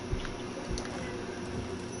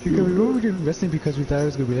can remember we did wrestling because we thought it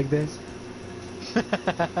was gonna be like that?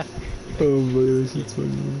 Oh my god, that shit's funny,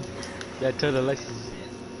 man. Yeah, I told Alexis,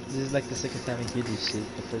 this is like the second time he did this shit.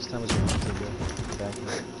 The first time was when I was back.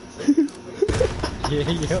 Yeah,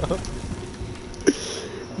 yo.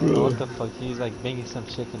 I don't know what the fuck, he's like banging some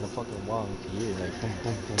chick in the fucking wall with your ear, like boom,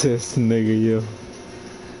 boom, boom. Test nigga, yo.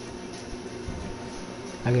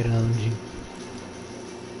 I got an LMG.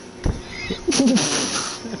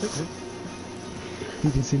 You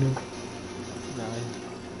didn't see no. Nah,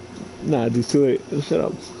 Nah, dude, too late. Shut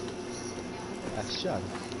up. I shot.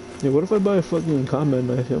 Yeah, what if I buy a fucking combat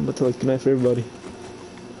knife? I'm about to like knife everybody.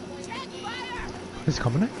 This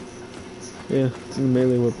coming knife? Yeah, it's a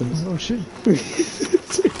melee weapon. Oh shit.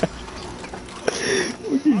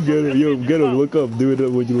 Get it, yo, get him, look up, do it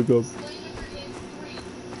when you look up.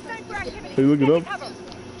 Are you looking up?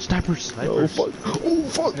 Snipers. Oh fuck, oh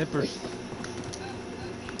fuck. Snippers.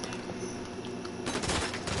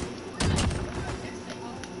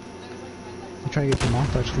 I'm trying to get some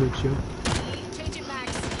montage loops, yo. Changing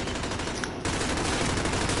mags.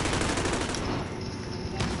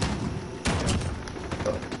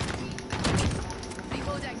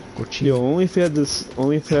 Reloading. Go cheap. Yo, only if you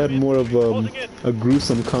had more of a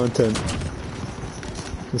gruesome content,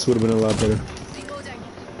 this would have been a lot better. Reloading.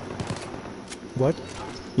 What?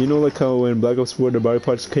 You know, like how when Black Ops 4 the body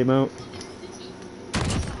parts came out,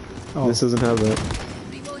 Oh. this doesn't have that.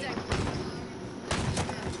 Reloading.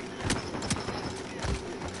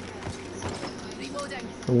 Reloading.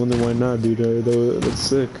 I wonder why not, dude. That's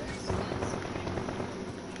sick.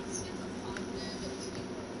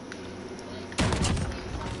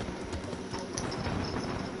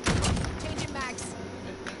 Changing mags.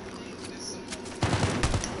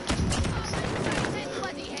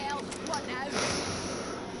 Bloody hell. What now?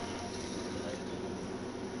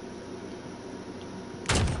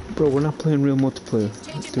 Bro, we're not playing real multiplayer.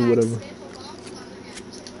 Let's do whatever.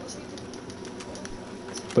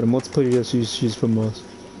 But a multiplayer, yes, she's from us.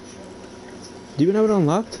 Do you even have it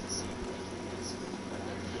unlocked?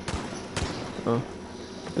 Oh,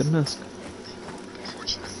 didn't ask.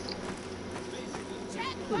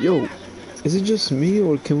 Yo, is it just me,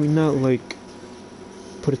 or can we not, like,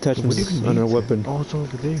 put attachments on our weapon? Oh, it's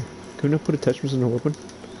over there. Can we not put attachments on our weapon?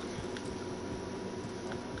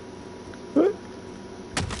 What?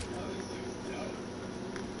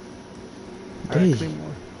 Hey,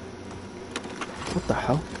 what the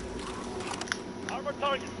hell? Armored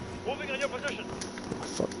target. Moving on your position. Oh,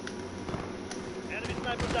 fuck. Enemy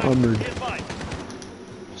sniper down. Armored. Be advised.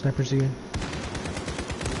 Snipers again.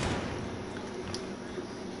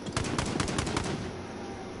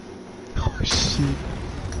 Oh shit.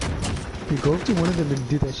 We go up to one of them and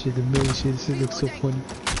do that shit, the melee shit. This shit looks so funny.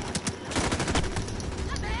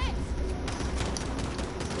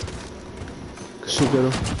 Shoot, get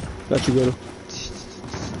him. Got you, get him.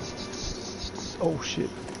 Oh shit.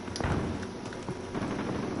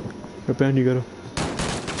 Right behind you, Gato.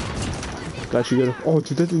 Got you, Gato. Oh,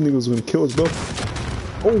 dude, that nigga was gonna kill us, bro.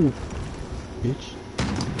 Oh! Bitch.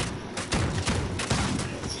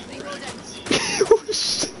 Oh,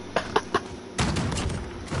 shit.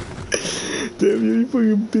 Damn, you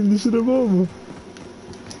fucking pinned this shit up over.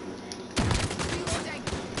 Reloading.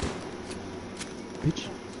 Bitch.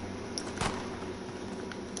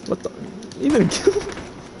 What the? You gonna kill him?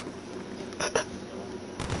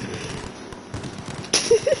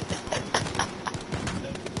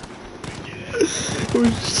 Oh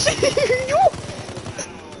shit!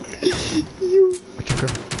 You! Checker.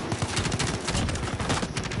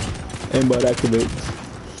 Aimbot activate.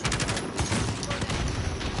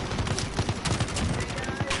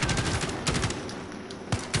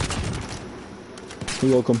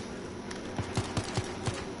 You're welcome.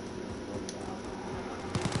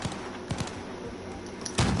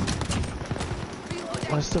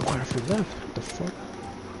 Oh, it's still quite a few left. What the fuck?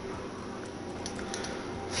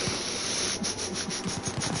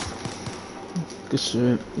 Good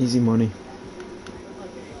shit. Easy money.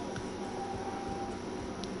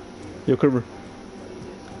 Yo, Kerber,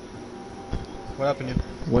 What happened to you?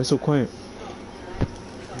 why so quiet?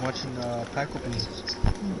 I'm watching pack opening.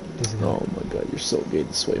 This is Oh my god, you're so gay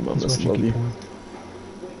this way, mom. That's Must what love you you. keep on.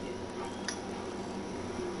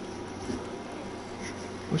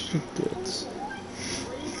 What should I get?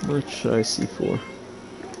 What should I C4?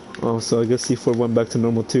 Oh, so I guess C4 went back to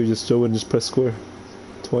normal too. Just Joe and just press square.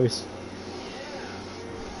 Twice.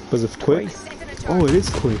 Was it quick? Setting a Oh, target. it is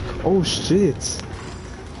quick. Oh shit.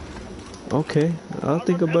 Okay, I'll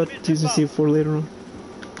think about using C4 later on.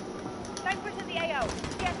 Snipers in the AO.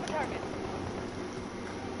 Scan for target.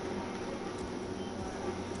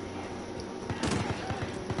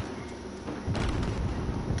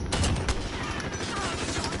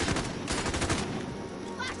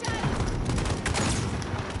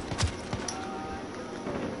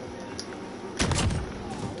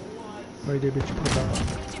 Right there, bitch. Pop out.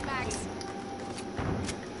 Changing mags.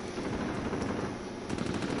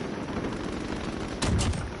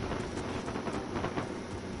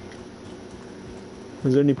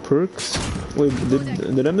 Is there any perks? Wait, did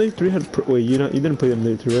MD3 had wait, you didn't play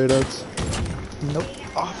MD3, right, Alex? Nope.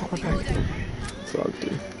 Oh, fuck my back. Fuck,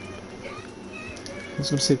 dude. I was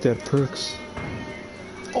gonna see if they had perks.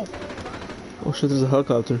 Oh. Oh shit, there's a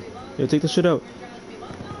helicopter. Yeah, take the shit out.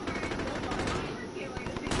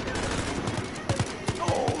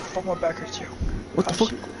 Oh, fuck my back hurts you. What the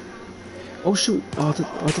fuck? Oh shoot. Oh, I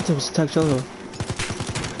thought that was attack shell.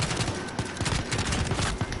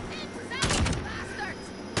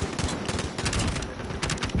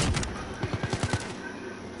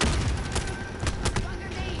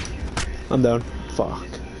 I'm down. Fuck.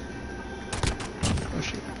 Oh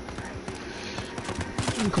shit.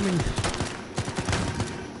 I'm coming.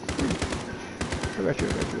 I got you,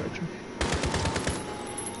 I got you, I got you.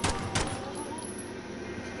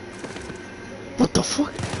 What the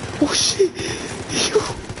fuck? Oh shit! Yo!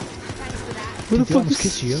 Thanks for that. Where the He fuck almost is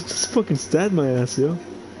kissed you, yo. Just fucking stabbed my ass, yo. I'm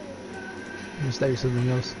gonna stab you something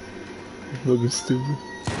else. Fucking stupid.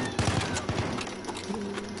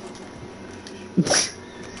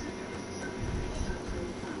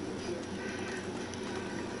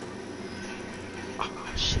 Oh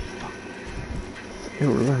shit, fuck.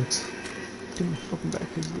 Yo, relax. Dude, my fucking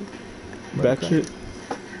back is dude. My Back shit?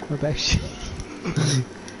 My back shit.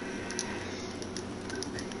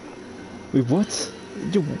 Wait, what?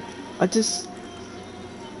 Yo, I just...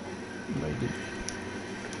 No, you didn't.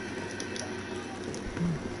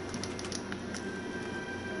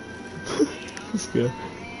 Let's go.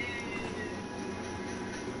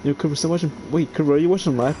 Yo, Cooper, still watching... Wait, Cooper, are you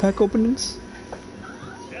watching live pack openings?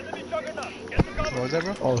 Enemy juggernaut. Get to cover. What was that,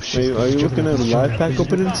 bro? Oh Wait, shit. are you he's looking at jumping, live he's pack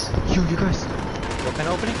jumping. openings? Yo, you guys. What kind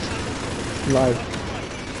of openings? Live.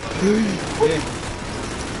 Yeah.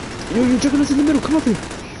 Yo, you're juggling us in the middle, come up here.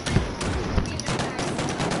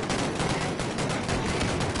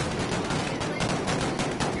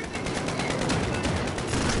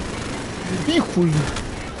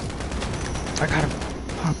 I got him.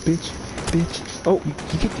 Ah, bitch. Bitch. Oh,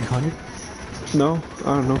 You get 300. no.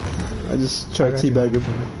 I don't know. I just tried to I got you. teabag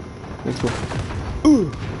him. Let's go.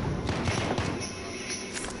 Ooh.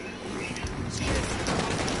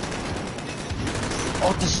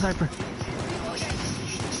 Oh, the sniper.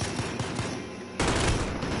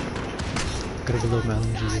 Gotta reload my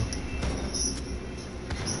LMG, yo.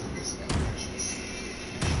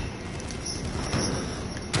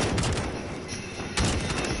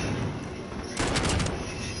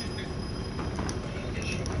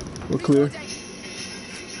 We're clear. Reloading.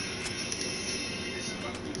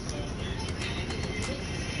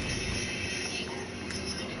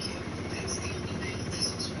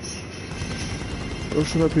 Oh,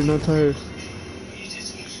 shut up, you're not tired.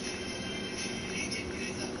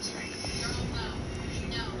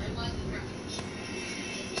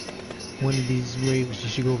 One of these waves, you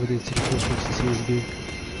should go over there to the kill streaks and see what we do.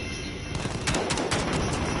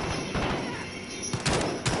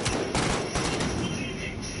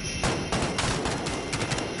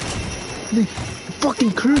 The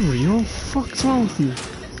fucking curve, yo. Fuck's wrong with you?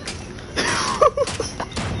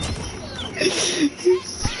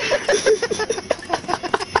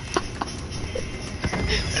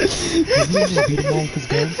 Didn't you just beat him all with his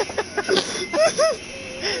gun?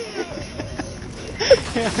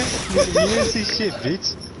 You didn't see shit, bitch.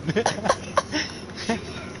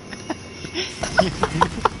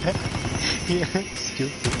 Yeah,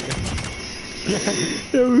 stupid.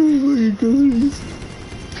 Every fucking colors.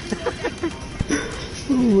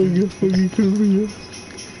 Oh my god, fucking cover, yo.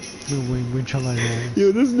 We're in China now.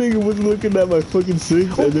 Yo, this nigga was looking at my fucking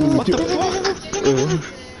six and then What the fuck?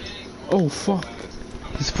 Oh fuck.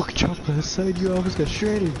 This fucking chopper outside, you almost got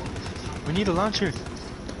shredded. We need a launcher.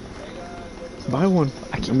 Buy one.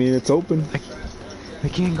 I mean, it's open. I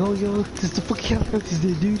can't go, yo. This is the fucking helicopter's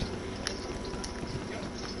there, dude.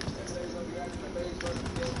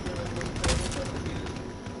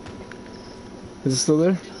 Is it still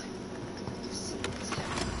there?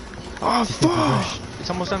 Oh fuck! It's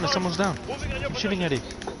almost down, it's almost down. I'm shooting at it.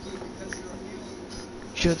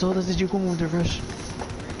 Should've told us that you going with the rush.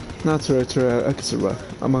 No, it's alright, it's alright. I can survive.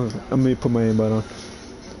 I'm gonna put my aimbot on.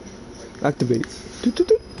 Activate. Doot, doot,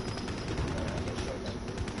 doot.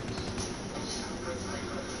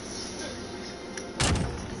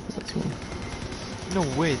 That's one. No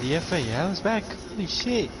way, the FAL is back. Holy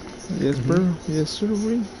shit. Yes, bro. Yes, sir.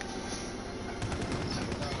 Bro.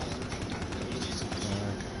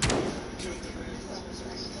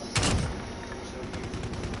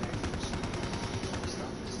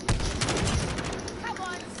 Come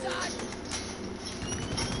on, son.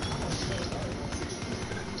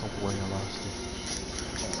 Oh boy, I lost it.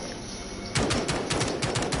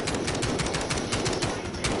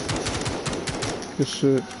 Good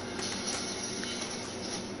shit.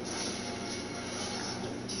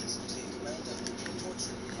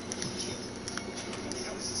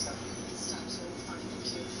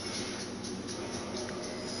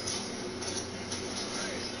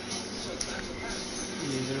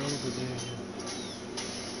 Yeah, they're all over there.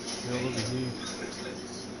 They're all over here.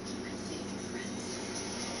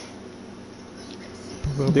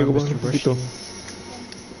 Diego, baja un poquito.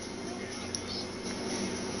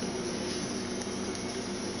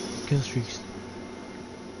 Kill streaks.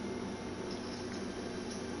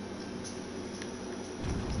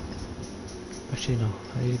 Actually, no.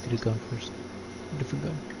 I need to get a gun first. Different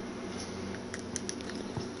gun.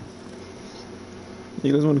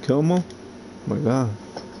 You guys want to kill them all? Oh my god.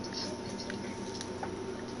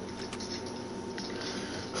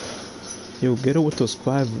 Yo, get it with those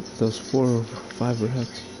 4 or 5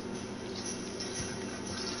 heads.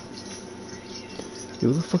 Yo,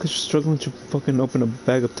 who the fuck is struggling to fucking open a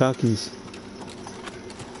bag of Takis?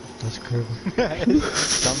 That's curve.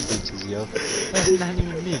 Some bitches, yo. That's not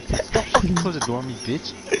even me. Don't fucking close the door on me,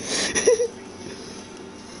 bitch.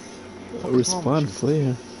 Respawn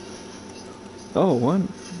flare. Oh, one.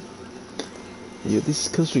 Yo, these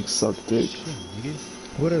kill streaks suck, dude. Shit, nigga.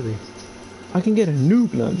 What are they? I can get a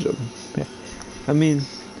nuke, not joking. I mean,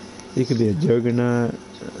 you could be a juggernaut.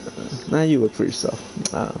 Nah, you look for yourself.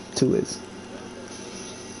 Too lazy.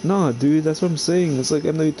 No, dude, that's what I'm saying. It's like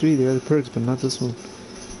MW3, they have the perks, but not this one.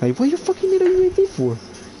 Like, what you fucking need a UAV for?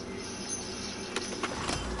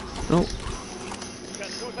 No.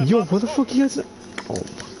 Yo, what the fuck you guys? Oh.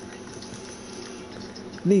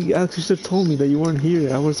 Nigga, Alex, you should have told me that you weren't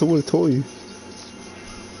here. I would have told you.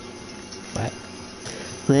 What?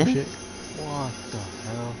 Eh? What the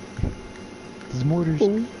hell? There's mortars.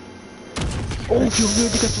 Oh. Oh, I feel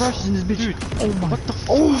good. They got thrusters in this bitch. Dude, oh my. what the fuck?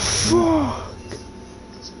 Oh, fuck!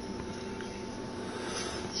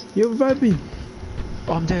 You revive me.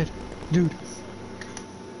 Oh, I'm dead. Dude.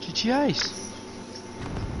 GG Ice.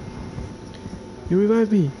 You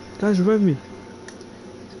revive me. Guys, revive me.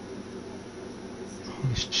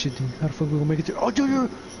 Holy shit, dude. How the fuck we gonna make it through? Oh, dude, you're...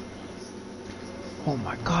 Oh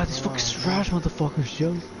my god, these fucking trash motherfuckers,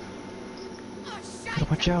 yo. Gotta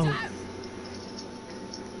watch out.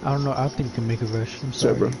 I don't know, I think you can make a rush. I'm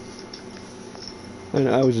sorry. Sorry,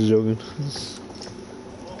 bro. I was just joking.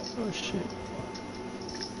 Oh shit.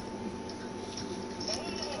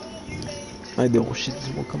 I do. Oh shit,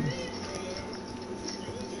 there's more coming.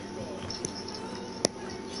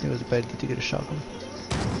 It was a bad idea to get a shotgun.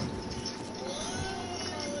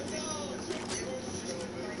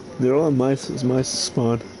 They're all on my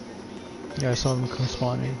spawn. Yeah, I saw them come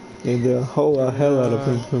spawning. And the whole hell out of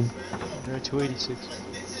him. They're at 286.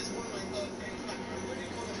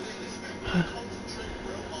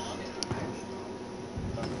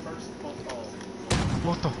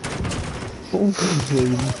 What the?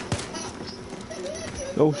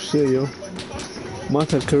 Oh shit, yo.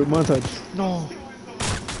 Montage, curve montage. No!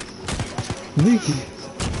 Nikki!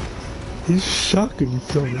 He's shocking you,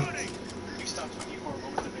 Tony.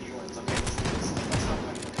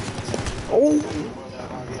 Oh!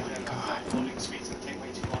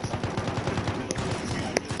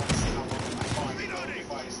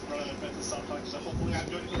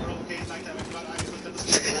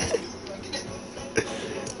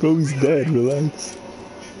 Bro, he's dead, relax.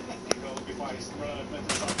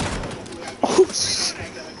 Oh shit!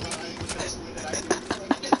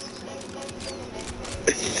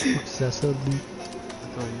 What's that so deep?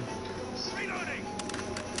 Oh, yeah.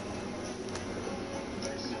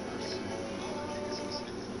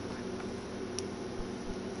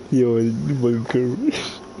 Yo, you fucking curve.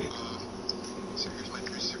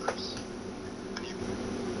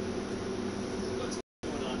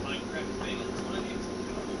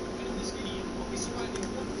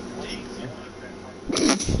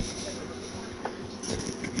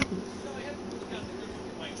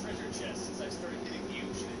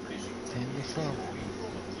 Damn the fuck.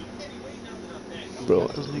 Bro,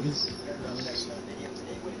 Those niggas.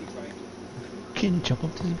 Can you jump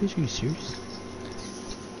up to this bitch? Are you serious?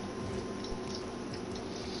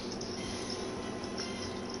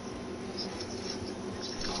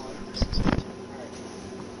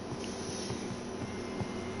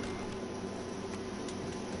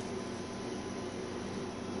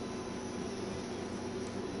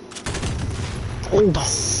 oh!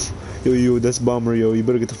 Yo, that's bomber, yo. You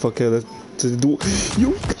better get the fuck out of that. To the door.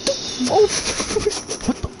 Yo, get the. Oh!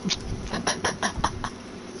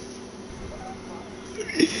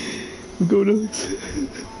 Go nuts. You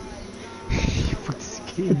fucking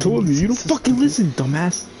scared I told me. you, you don't fucking listen,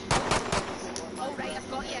 dumbass. Alright,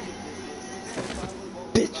 I've got you.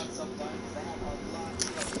 Bitch.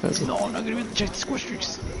 That's No, I'm not gonna be able to check the score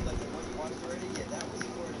streaks.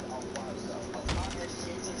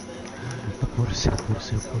 Apúrese.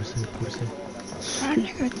 Ah,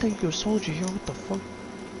 nigga, I think you're a soldier here. What the fuck?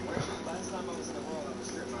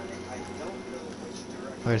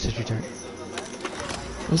 Alright, set your turn.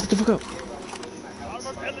 Let's get the fuck up.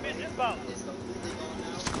 Armored enemies inbound.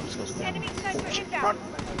 Enemy sniper inbound.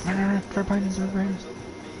 Run, right behind us,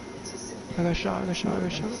 I got shot.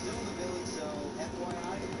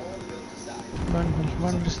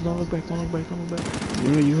 Run, just don't look back.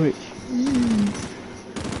 You wait.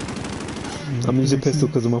 I'm using a pistol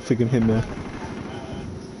because I'm a freaking hitman.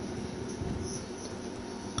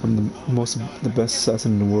 I'm the best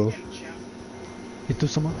assassin in the world. ¿Y tú,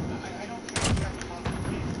 Sama?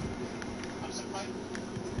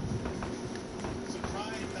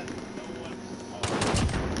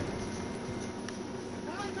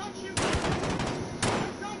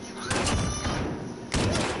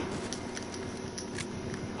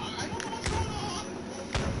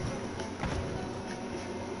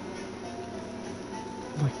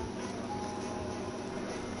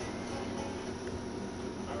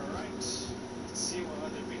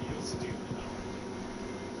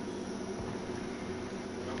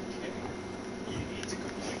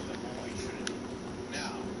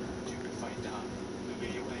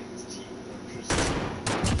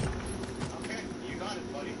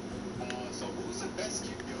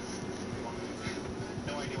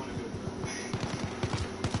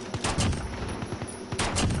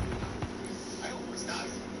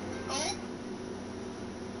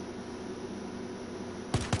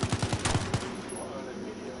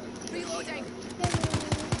 Reloading.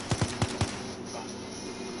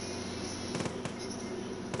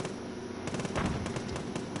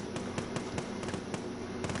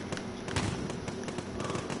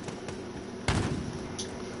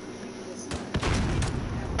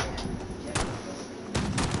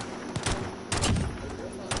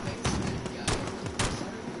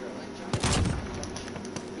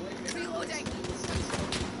 Reloading.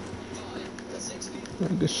 Yeah,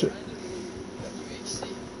 good shit.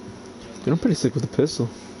 Dude, I'm pretty sick with the pistol.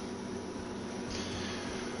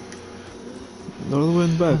 All the way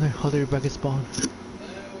in the back. How they're back at spawn.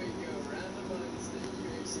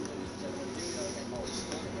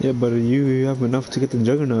 Yeah, but you have enough to get the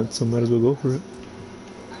juggernaut, so might as well go for it.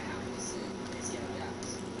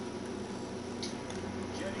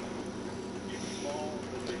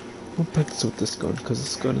 I'll practice with this gun, because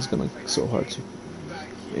this gun is gonna be so hard to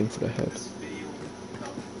aim for the head.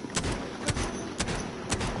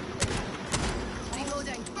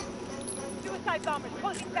 Reloading. Suicide bombers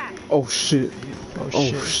closing fast. Oh shit. Oh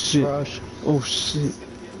Oh shit. shit. Rush. Oh shit.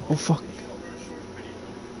 Oh fuck.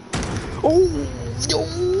 Oh. Yo.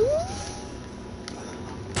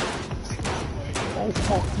 Oh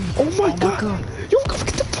fuck. Oh my god. Yo, go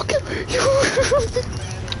get the fuck out. Yo.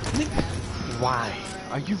 Why?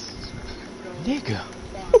 Are you... Nigga.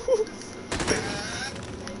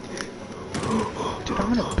 Dude,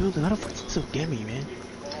 I'm in a building. How the fuck did it still get me, man?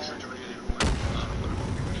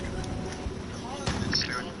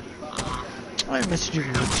 I ain't messaging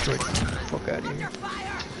you straight. Fuck out of here.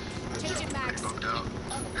 Changing mags. But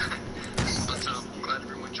glad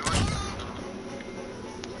everyone joined.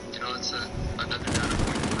 You know, it's another data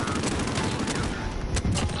point for all the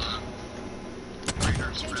other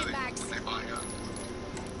readers, Changing really, mags. when they buy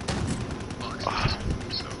boxes.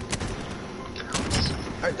 So, okay,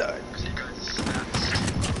 I died. see you guys' stats.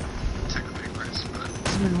 Take a big risk, but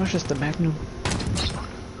Someone rush us the Magnum. it was fun.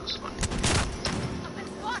 It was fun.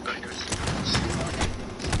 Got you guys.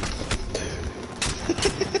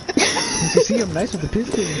 You see, I'm nice with the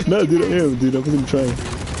pistol. No, dude, I am, dude. I wasn't trying.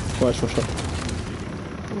 Watch.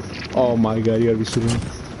 Oh my god, you gotta be shooting me.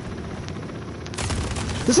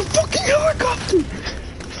 There's a fucking helicopter!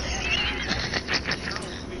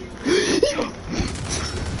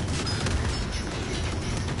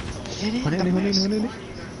 One in it.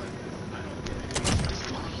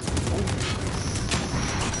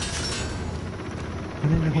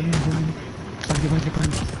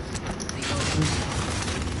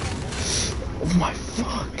 Oh my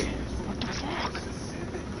fuck! What the fuck?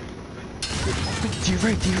 To your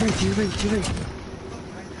right.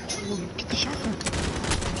 Get the shotgun.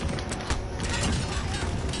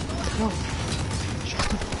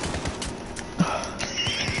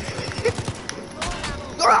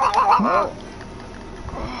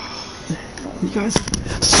 You guys...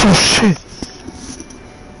 So shit!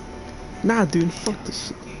 Nah, dude, fuck this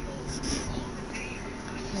shit.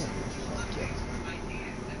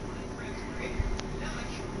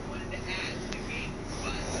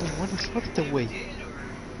 What's the way?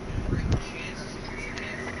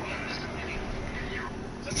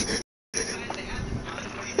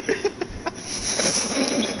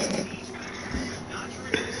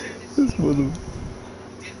 This mother...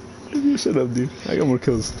 Shut up, dude. I got more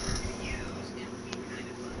kills.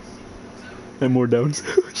 And more downs.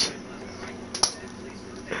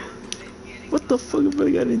 What the fuck?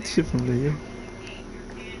 I got any shit from there,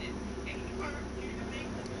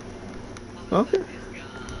 yo? Okay.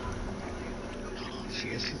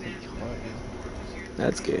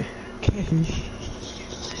 That's gay.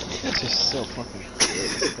 That's just so fucking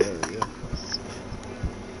scary, yeah.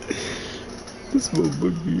 This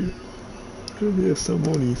motherfucker. Yeah, some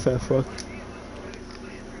money, you fat fuck.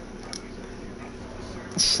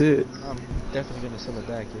 Shit. I'm definitely gonna sell it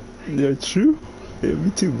back, yeah. Yeah, true? Yeah, me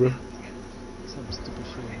too, bro. Some stupid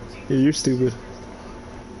shit. Yeah, you're stupid.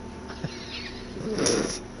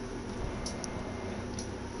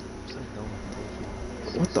 Some dumb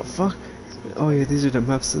bullshit. What the fuck? Oh yeah, these are the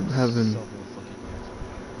maps that have been...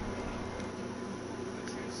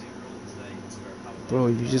 Bro,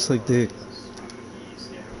 you just like dick.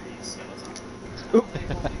 Oh.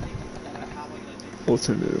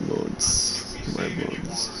 Alternative modes. My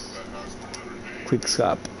modes. Quick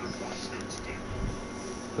stop.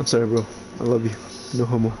 I'm sorry, bro. I love you. No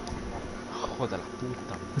homo. Joder la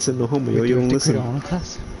puta. I said no homo, yo. You don't listen.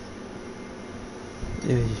 Class?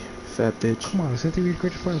 Yeah, you fat bitch. Come on, let's have to read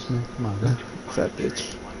great first, man. Come on, man. Fat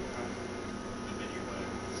bitch.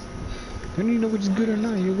 Don't even know which is good or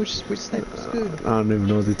not. You which snipe is good. I don't even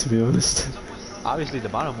know that, to be honest. Obviously the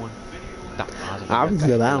bottom one.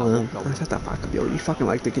 Obviously that one. Shut the fuck up, yo. You fucking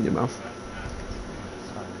like dick in your mouth.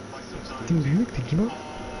 Think you know?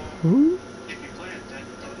 Who?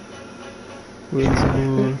 Where's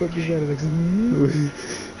more? Fuck is that, Alexis?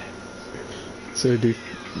 Sorry, dude.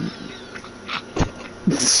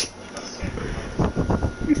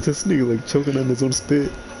 This nigga like choking on his own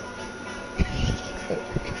spit.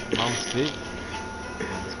 Mount spit.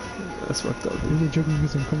 That's fucked up, dude. You're joking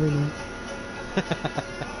because I'm coming right now.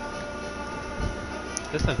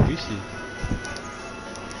 That's not fishy.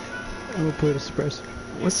 I'm gonna put a suppressor.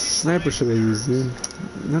 What sniper should I use, dude?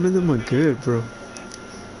 None of them are good, bro.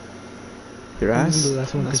 Your ass? The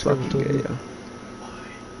last one That's Chris fucking told gay, me. yo.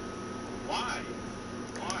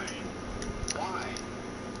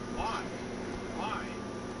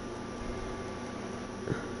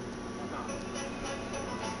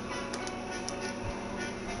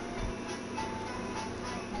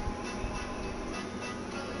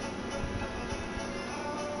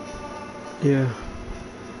 Yeah.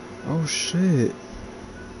 Oh shit.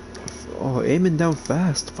 Oh, aiming down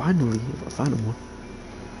fast. Finally, I found one.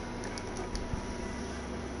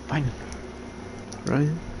 Finally. Right?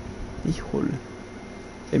 Híjole.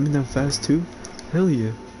 Aiming down fast too? Hell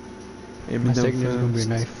yeah. Aiming My down second is gonna be a fast.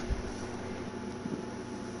 knife.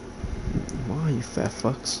 Why, you fat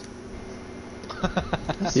fucks?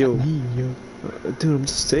 That's Yo. me, yo. Dude, I'm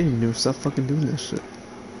just saying, dude, stop fucking doing that shit.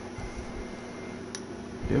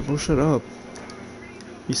 Yeah, bro, shut up.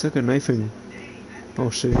 You suck at knifing. Oh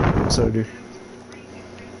shit, I'm sorry, dude.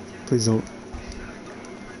 Please don't.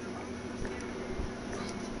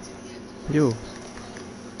 Yo.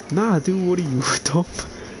 Nah, dude, what are you, dumb?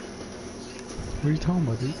 What are you talking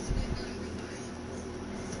about, dude?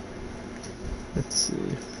 Let's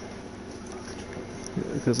see.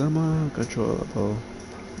 Because I'm uncontrollable.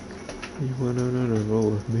 You wanna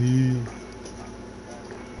roll with me?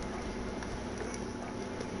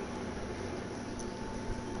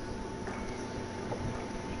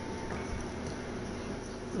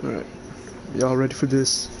 Alright. Y'all ready for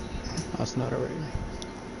this? That's not already.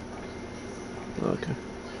 Okay.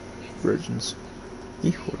 Virgins.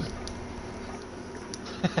 Híjole.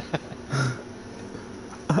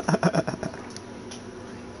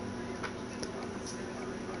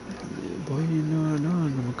 Boy, you know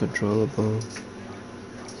I'm uncontrollable.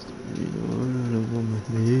 You know I'm with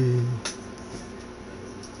me.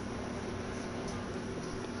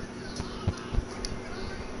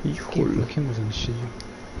 Híjole. Kim was in the shit.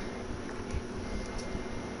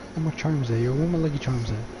 Where my charms at, yo? Where my lucky charms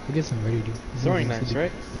at? I guess I'm ready, dude. Throwing knives,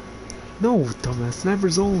 right? No, dumbass.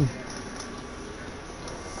 Sniper's only.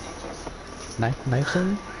 Knives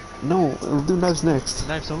only? No, we'll do knives next.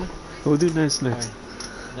 Knives only? We'll do knives next.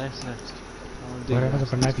 Alright. Knives next. I wanna do What happens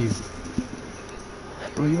knives. if I knife you?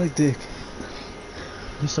 Bro, you like dick.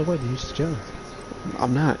 You so what? You just jealous.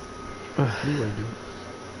 I'm not. You are, dude.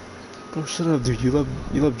 Bro, shut up, dude. You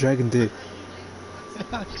love dragon dick.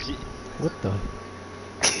 What the?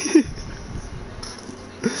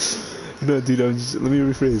 No, dude. Let me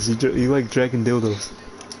rephrase. You like dragon dildos.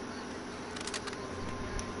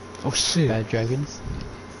 Oh shit, Bad dragons?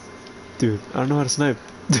 dude. I don't know how to snipe.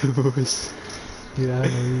 Dude, I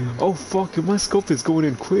don't know. Oh fuck, my scope is going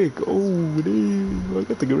in quick. Oh damn, I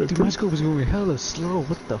got to get right. Dude, my scope is going hella slow.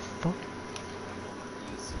 What the fuck?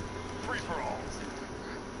 Free for all.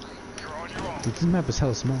 You're on your own. Dude, this map is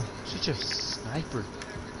hella small. She's just sniper.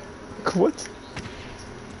 What?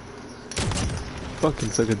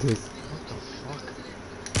 Fucking suck a dick. What the fuck?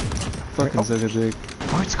 Fucking suck a dick.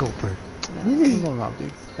 Hard scoper. I'm going out,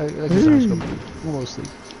 dude. I like this hard scoper, dude. I'm going to sleep.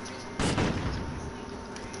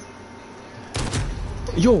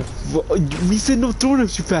 Yo, we said no throwing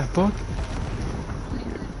knives, you fat fuck.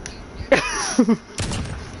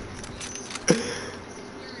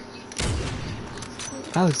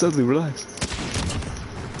 Alex Dudley, relax.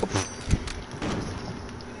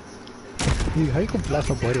 Dude, how you gonna blast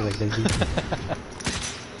my body like that, dude?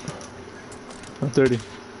 I'm 30.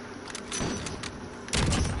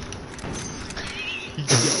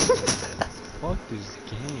 Fuck this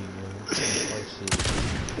game, yo. Fuck shit.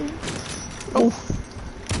 Oh.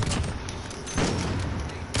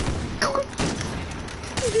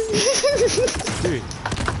 Dude,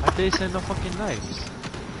 I didn't send no fucking knives.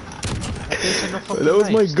 I didn't send no fucking That was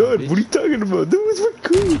my knives, gun. bitch. What are you talking about? That was my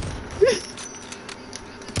gun.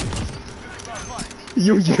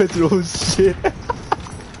 Yo, you got throw shit.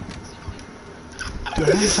 Dude,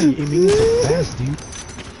 I don't know how you aiming so fast, dude.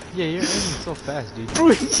 Yeah, you're aiming so fast, dude. Bro,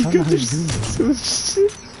 you I don't know got how you doing so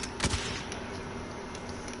shit.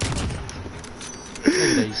 Look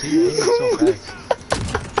at that, you see? You're aiming so fast.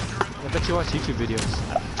 I bet you watch YouTube videos.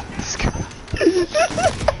 This guy.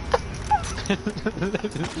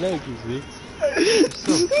 Look, you see? You're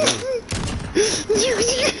so good.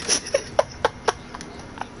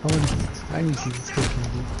 I need to see this cooking,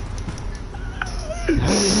 dude. How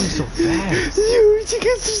are you aiming so fast? Yo, you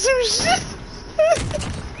got some shit.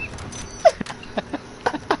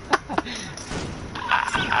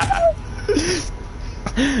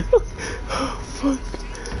 Oh fuck.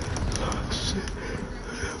 Oh shit.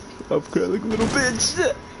 I'm crying like a little bitch.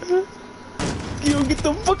 Yo, get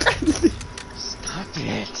the fuck out of here. Stop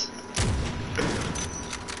it.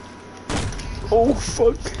 Oh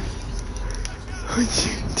fuck.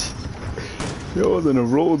 Yo, I was in a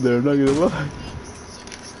roll there, I'm not gonna lie.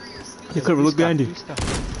 You could look behind you.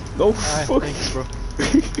 Oh Alright, fuck. thanks, bro.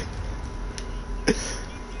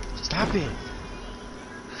 Stop it.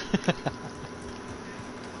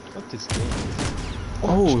 Fuck this game.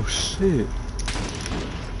 Oh shit.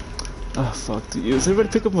 Ah fuck, dude. Is everybody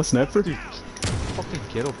pick up my sniper? Dude, fucking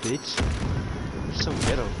ghetto, bitch. You're so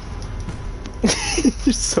ghetto.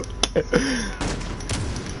 You're so ghetto.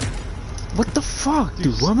 What the fuck,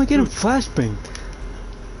 dude? Why am I getting flashbanged?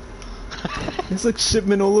 It's like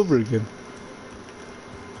Shipment all over again.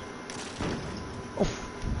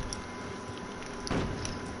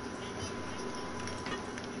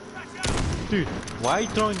 Dude, why are you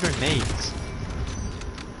throwing grenades?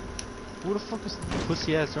 Who the fuck is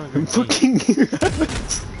pussy ass throwing I'm grenades? fucking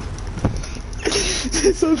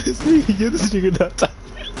It's obviously you're the nigga that time.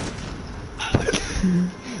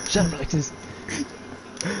 Shut up, Alexis.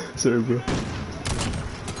 Sorry, bro. Oh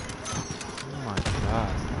my god.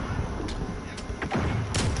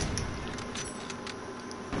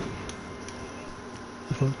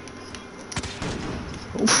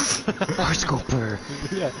 Hardscoper.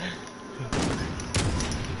 Yeah.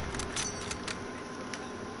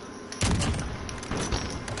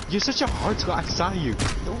 You're such a hard scope. I saw you.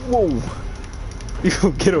 Whoa!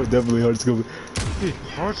 Yo, get out, definitely hard scope. Dude,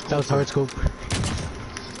 hard scope. That was hardscope.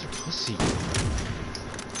 Such a pussy.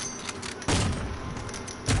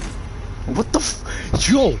 What the f?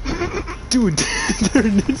 Yo! Dude, there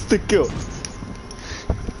needs to kill.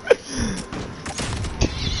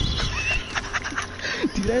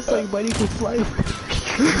 Dude, that's like buddy could fly.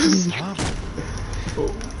 Stop.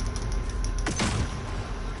 Oh.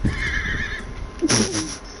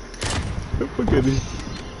 Look at it.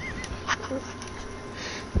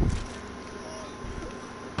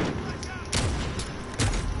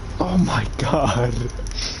 Oh my god.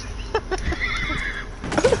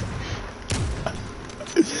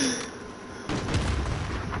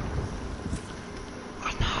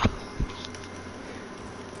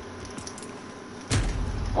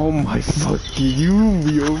 Oh my fucking you,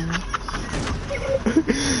 yo.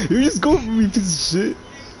 You're just going for me, piece of shit.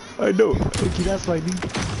 I know. Okay, that's my dude.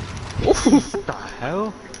 What the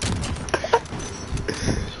hell?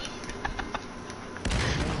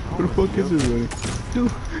 Where the fuck is it running? No.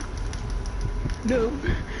 No.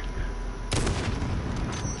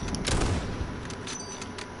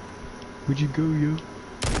 Where'd you go, yo?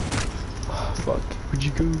 Oh, fuck. Where'd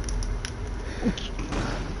you go?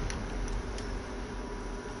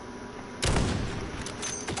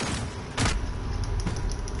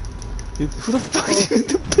 Who the fuck is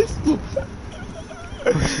the pistol?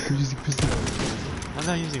 I'm using pistol. I'm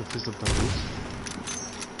not using a pistol pump,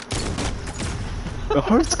 dude. A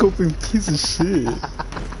hard scoping piece of shit.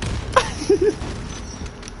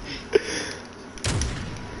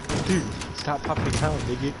 Dude, stop popping out,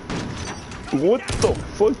 nigga. What the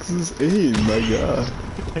fuck is this aim, my god?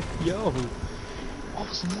 Yo. Oh,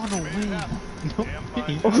 someone away. No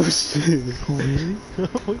way. Oh shit. Really?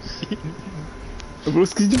 Oh shit. Bro,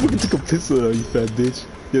 can you fucking take a pistol out, you fat bitch?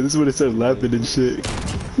 Yeah, this is when they started laughing and shit.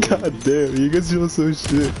 God damn, you guys know so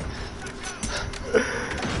shit.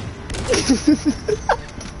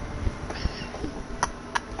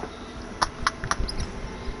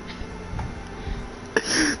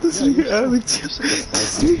 This nigga Alex,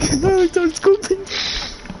 this nigga Alex are scoping.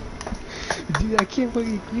 Dude, I can't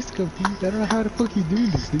fucking quickscope, dude. I don't know how the fuck you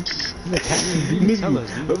doing this, dude. Tell us, dude. Nigga,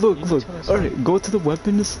 look, You look. tell us. Alright, go to the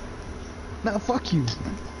weapons. Nah, fuck you.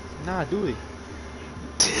 Nah, do it.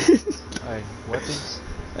 Alright, weapons.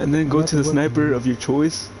 And then go to the Weapon. sniper of your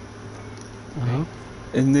choice. Uh-huh.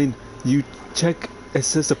 And then you check, it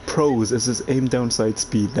says the pros, it says aim down sight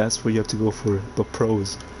speed, that's what you have to go for, the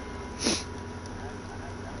pros.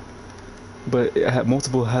 But it had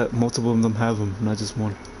multiple of them have them, not just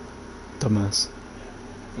one. Dumbass.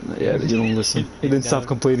 Yeah, you don't listen. You didn't stop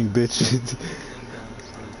complaining, bitch.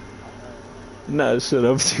 Nah, shut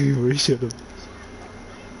up, dude, bro, shut up.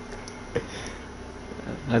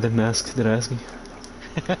 I didn't ask, did I ask you?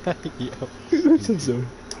 Yo. I'm so sorry.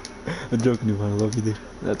 I'm joking, you, man, I love you, dude.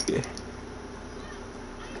 That's gay.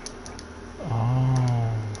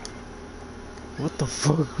 Oh. What the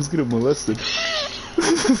fuck? Who's getting molested?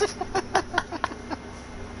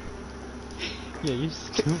 Yeah, you're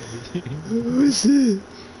stupid. Oh shit.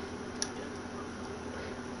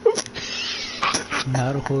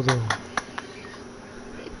 Naruhodo.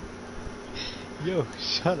 Yo,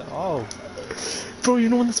 shut up. Bro, you're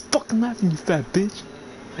the one that's fucking laughing, you fat bitch.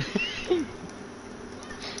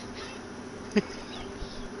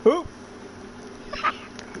 Oh.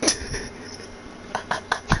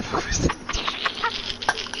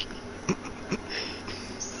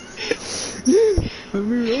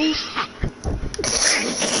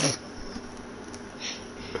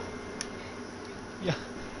 Yeah.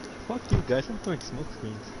 Fuck you guys, I'm throwing smoke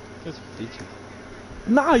screens. You guys are bitches.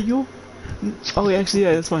 Nah, yo. Oh, yeah, actually,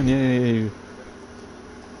 yeah, that's fine. Yeah.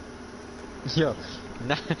 Yo,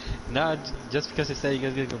 nah, just because I said you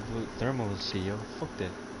guys gotta go blue thermal and shit, yo. Fuck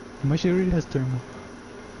that. My shit already has thermal.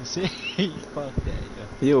 You see? Fuck that,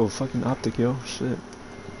 yo. Yo, fucking optic, yo. Shit.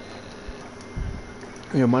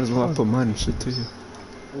 Yeah, might as well I put mine and shit too.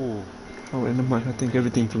 Oh, Oh, and mine. I think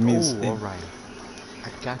everything for me is. alright. I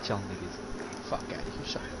got y'all niggas. Fuck out of here,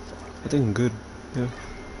 shut the fuck up. I think I'm good. Yeah.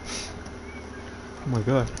 Oh my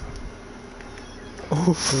god.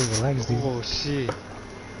 Oh, Dude, relax, dude. Oh shit.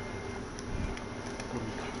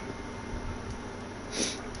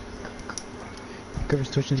 Cover's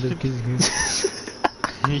twitching the kids again.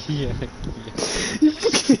 Yeah. you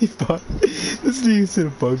fucking fuck. This nigga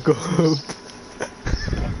said fuck up.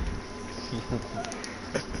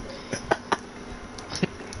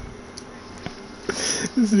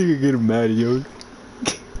 This nigga getting mad, yo.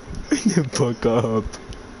 Fuck up.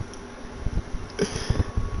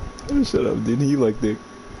 Oh, shut up, didn't he like that?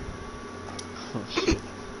 Oh shit.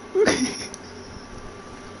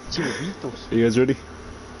 Chilitos. You guys ready?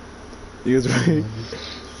 You guys ready?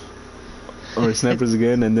 Alright, snipers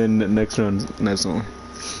again, and then next round, next one.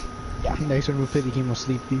 Next one we'll play the game of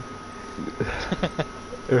sleep, dude.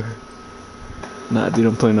 Nah, dude,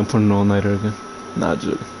 I'm putting all-nighter again. Nah,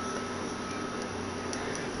 joking.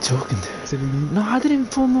 Joking, dude. Said me. No, I didn't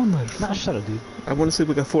pull an all-nighter. Nah, shut up, dude. I want to say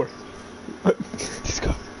we got 4. This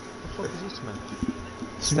guy. What the fuck is this, man?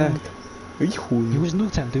 Stack. He Ew. was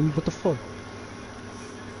Nuketown, dude. What the fuck?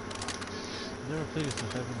 Never played this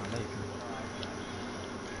before in my life,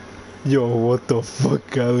 man. Yo, what the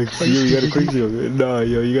fuck, Alex? Yo, you got a quick scope. Nah,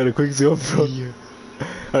 yo, you got a quick scope, bro.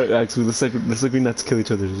 Alright, actually, let's agree not to kill each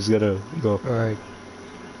other. Just gotta go. Alright.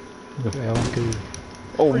 Go. Yeah, I'm good.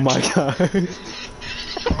 Oh my god.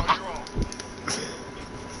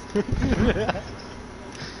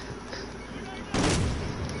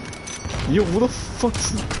 Yo, what the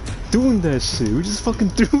fuck's doing that shit? We just fucking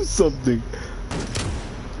threw something.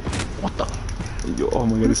 What the? Yo, oh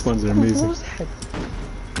my god, these spawns are amazing. What was that?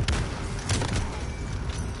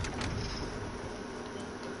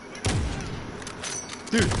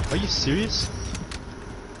 Dude, are you serious?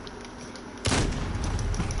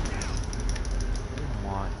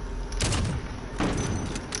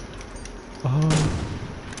 Oh my.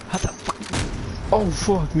 How the fuck? Oh,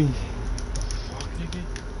 fuck me. Fuck, nigga.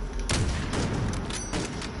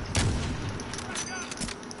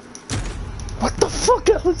 What the fuck,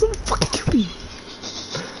 Alex? Don't fucking kill me.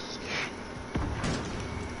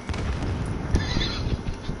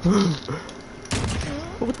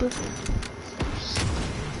 What the?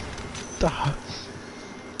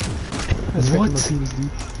 What? Penis,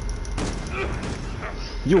 dude.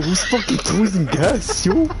 Yo, who's fucking throwing gas,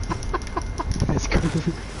 yo? Let's go.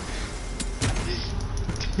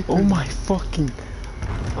 Oh my fucking.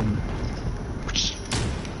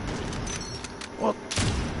 What?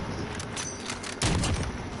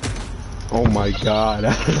 Oh my god.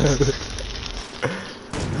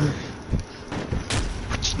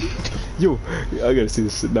 Yo, I gotta see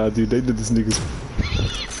this shit now, dude. They did this nigga's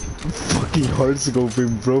fucking hard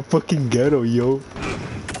scoping, bro. Fucking ghetto, yo.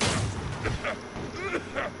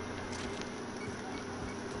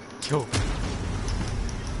 Yo.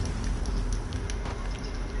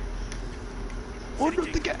 Oh no,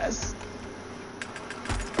 the gas!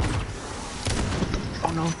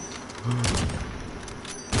 Oh no.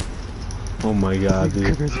 Oh my god, dude.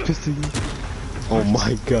 Cover's pissed at you. Oh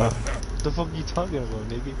my god. What the fuck are you talking about,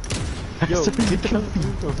 nigga? Yo, Sorry, get the kill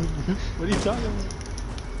fuck out. What are you talking about?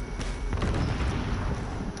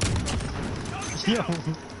 Yo.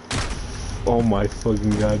 Oh my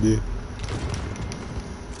fucking god, dude.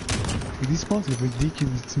 These spawns are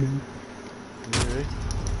ridiculous, man. Yeah, right?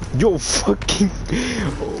 Yo, fucking.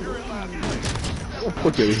 Oh,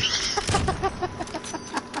 fuck it.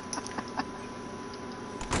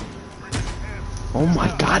 Oh my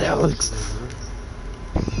god, Alex.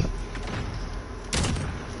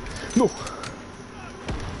 No.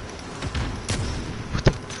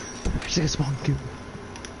 There's like a spawn kill.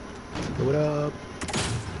 What up?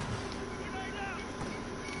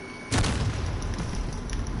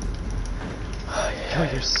 Yo,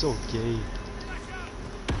 you're so gay.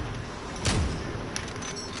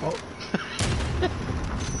 Oh.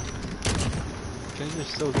 Guys are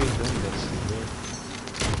so gay doing that shit, bro.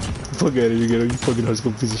 Fuck out of here, you fucking high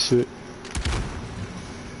school piece of shit.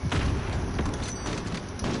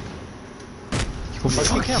 Oh,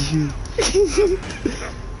 fuck him. you.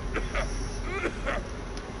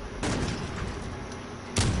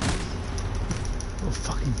 Oh,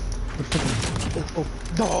 fucking. Oh,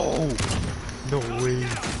 no! No way.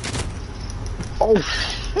 Oh!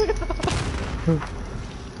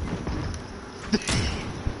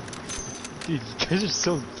 Dude, you guys are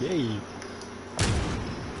so gay.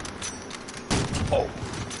 Oh!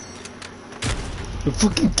 The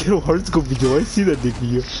fucking ghetto hearts go be yo. I see that nigga,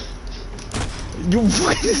 yo. Yo,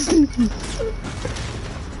 fuck this nigga.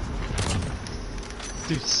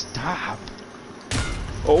 Dude, stop.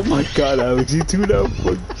 Oh my god, Alex, you too now.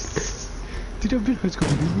 Fuck. Dude, I've been high school.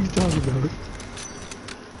 What are you talking about?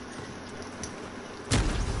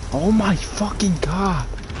 Oh my fucking god.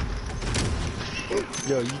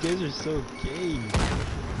 Yo, you guys are so gay.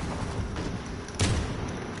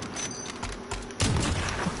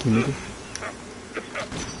 Fuck you, nigga.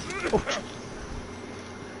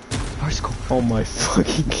 High school. Oh my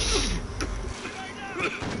fucking.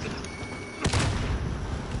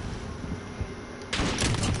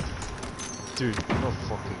 Dude, no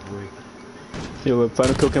fucking way. Yo, look,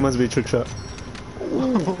 final kill cam has to be a trick shot.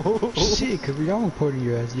 Shit, cause we all reporting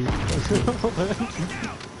your ass, dude.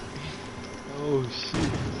 Oh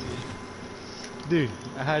shit. Dude,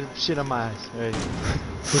 I had shit on my eyes. Hey,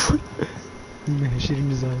 Man, shit in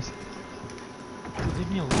his eyes. dude,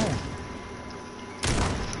 leave me alone.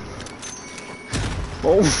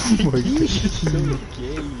 Oh my You're god. so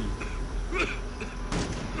gay.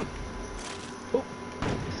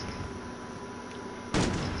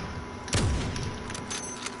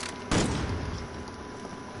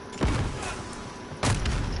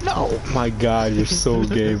 Oh my god, you're so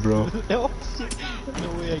gay, bro. No,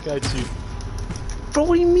 no way I got you. Bro,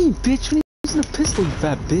 what do you mean, bitch? When are you using a pistol, you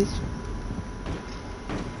fat bitch?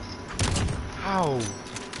 How?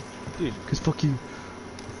 Dude, Cause fuck you.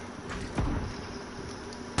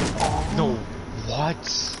 no.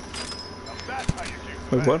 What?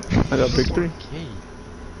 Wait, what? I got victory? Okay.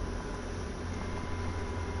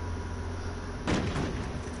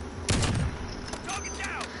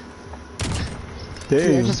 Dude, I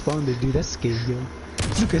Damn. just spawned it, dude. That's scary, yo.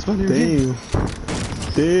 Look, I spawned there again.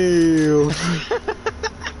 Damn. Damn.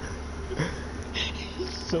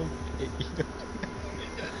 So gay.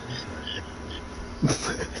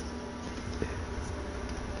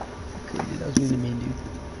 Dude, that was really mean, dude.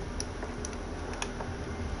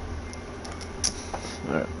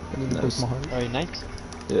 Alright. I need to break my heart. Alright, night.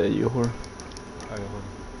 Yeah, you whore. Alright, hold on.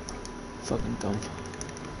 Fucking dumb.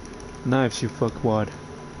 Knives, you fuck wad.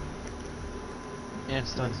 And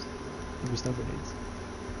stuns. Maybe stun grenades.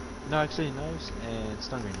 No, actually, knives and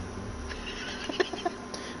stun grenade.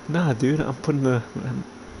 Nah, dude, I'm putting the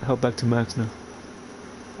health back to max now.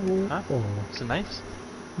 Huh? Oh. So knives?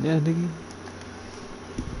 Yeah, nigga.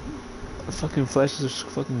 The fucking flashes are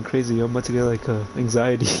fucking crazy. I'm about to get like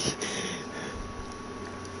anxiety.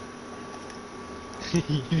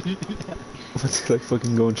 I'm about to like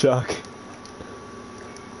fucking go in shock.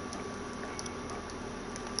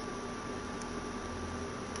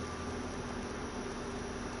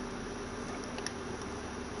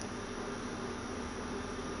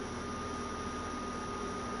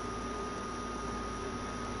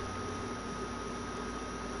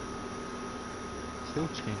 Kill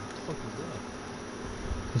chain. What the fuck is that?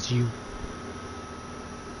 It's you.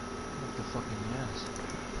 What the fucking ass?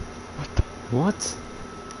 What?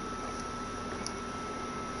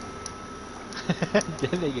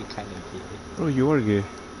 That nigga kinda gay. Bro, you are gay.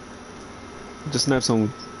 Just knives only.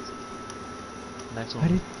 Knives How on.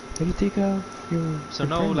 do you take your So your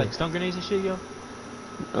no, friend like there? stun grenades and shit, yo?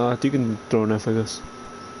 You can throw a knife, I guess.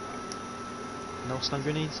 No stun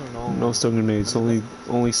grenades or no? No stun grenades.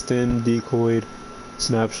 Only stim, decoy,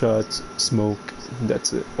 snapshots, smoke.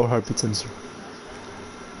 That's it. Or heartbeat sensor.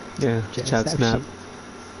 Yeah, Chat chat snap snap.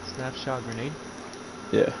 Snapshot grenade?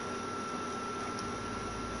 Yeah.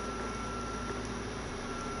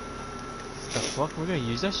 The fuck? We're gonna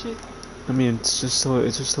use that shit? I mean, it just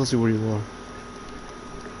tells you where you are.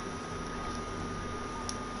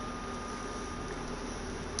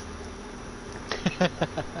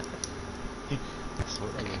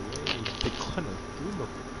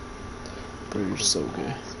 Bro, you're so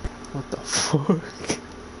gay. What the fuck?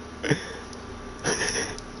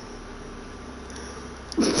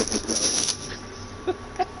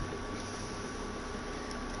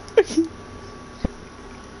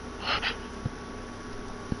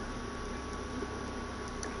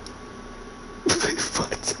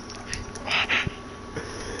 What?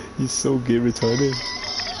 He's so gay retarded.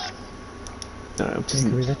 Alright, I'm just.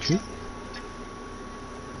 Dang, is that true?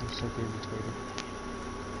 I'm so gay retarded.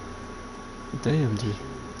 Damn, dude.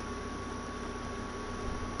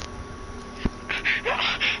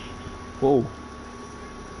 Whoa.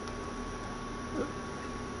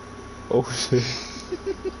 Oh shit.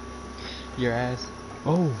 Your ass.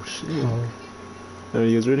 Oh shit. Oh, Are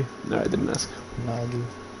you guys ready? Alright, didn't ask. nah, dude.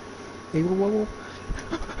 Hey, whoa.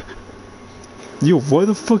 Yo, why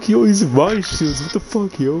the fuck you always buy shields? What the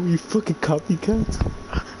fuck, yo? You fucking copycat.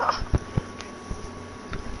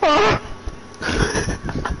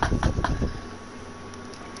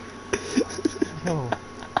 Yo,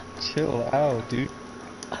 chill out, dude.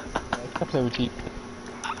 I can't play with you.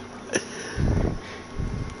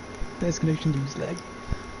 Nice connection, dude's lag.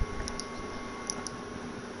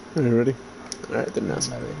 Are you ready? Alright, then now. I'm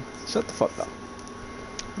not ready. Shut the fuck up.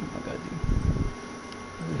 Oh my god,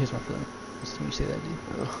 dude. Here's my feeling. Just when you say that, dude.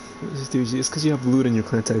 Oh, dude, it's because you have loot in your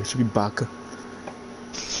clan tag. It should be Baka.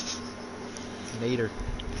 Later.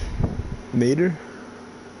 Mater?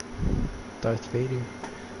 Darth Vader.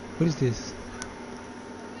 What is this?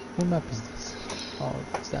 What map is this? Oh,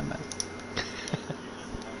 it's that map.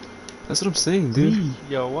 That's what I'm saying, dude.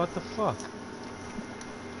 Yo, what the fuck?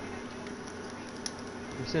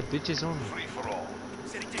 You said bitches only. Free for all.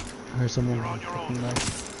 I heard someone fucking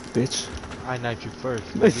knife. Bitch. I knifed you first.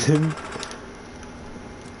 I didn't.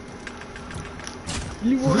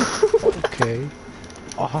 Okay.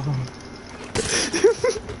 Oh,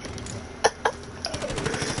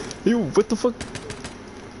 Yo, what the fuck?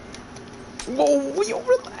 Whoa, yo,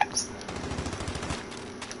 relax.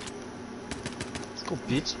 Let's go,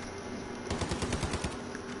 bitch.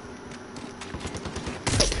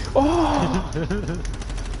 Oh!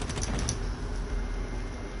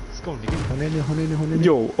 Let's go, nigga. honey.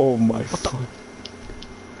 Yo, oh my fuck.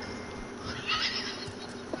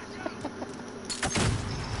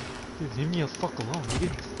 Dude, leave me the fuck alone,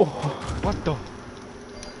 nigga. Oh. What the?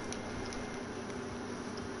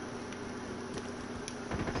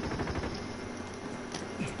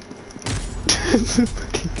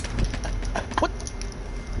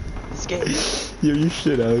 Scared. Yo, you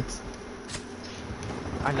shit out.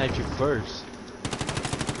 I knifed you first.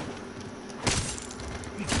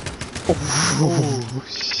 Oh,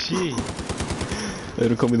 shit. They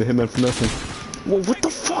don't call me the hitman for nothing. Whoa, what the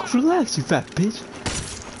fuck? Relax, you fat bitch.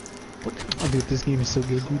 Oh, dude, this game is so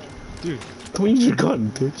good, dude. Dude. Don't use your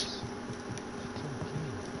gun, bitch.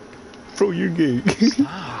 Bro, you're gay.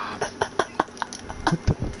 Stop.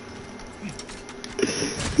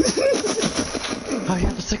 I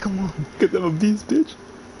have a second one. Cause I'm a beast, bitch.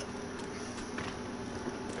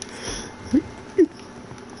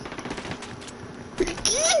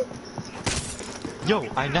 Yo,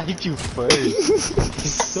 I knifed you first.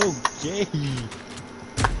 It's so gay.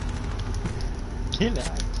 Get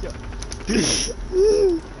out. Yo. Dude.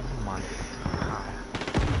 Oh my god.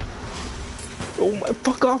 Oh my,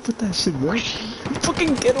 fuck off with that shit, man. You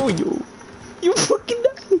fucking ghetto, yo. You fucking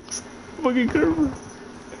nuts. Fucking Kerber.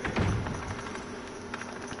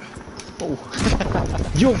 Oh.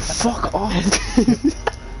 Yo, fuck off.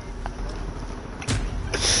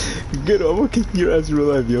 Ghetto, I'm gonna kick your ass in real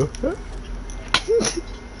life, yo.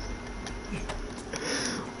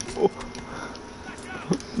 Oh.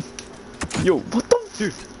 Yo, what the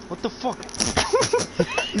Dude, what the fuck?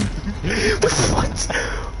 what?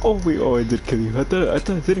 Oh wait, oh I did kill you. I thought I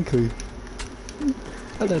didn't kill you.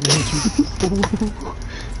 I thought I hit you.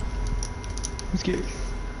 I'm scared.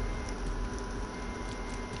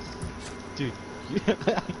 Dude.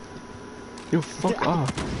 Yo, fuck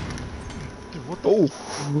off. Dude, what the Oh.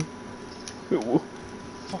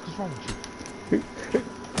 fuck is wrong with you?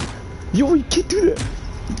 Yo, you can't do that.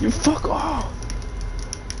 You fuck off.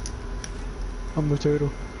 I'm the turtle.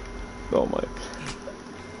 Oh my.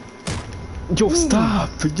 Yo, stop.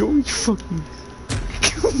 Yo, you fucking.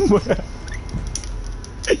 Come on.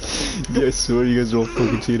 Yeah, I swear you guys are all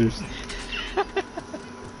fucking cheaters.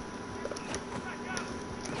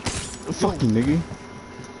 Fucking nigga.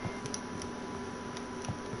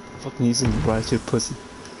 Fucking using the bright shit pussy.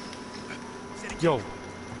 Yo.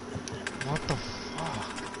 What the fuck?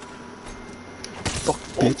 Fuck,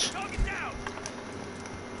 bitch.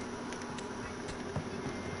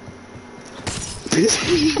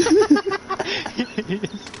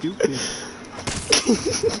 Stupid.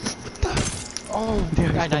 Oh,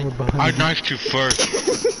 Dude, I knifed. I knifed you first.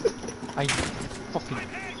 I fucking.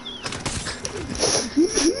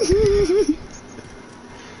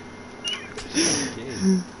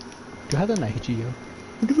 Dude, how did I hit you, yo?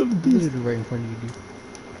 Because I'm a I'm beast. literally right in front of you, dude.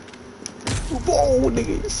 Whoa,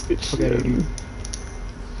 nigga, you spit shit Okay, out of me. dude.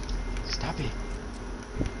 Stop it.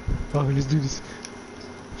 Oh, let's do this.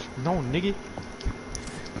 No, nigga.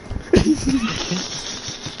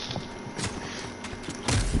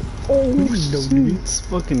 Oh, no, shit. nigga. It's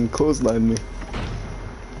fucking clothesline me.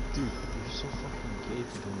 Dude, you're so fucking gay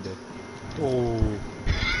for doing that. Oh.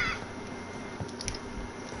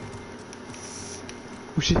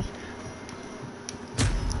 Oh shit.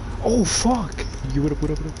 Oh, fuck. You what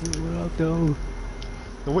up, though?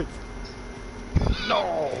 No, wait.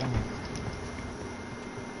 No.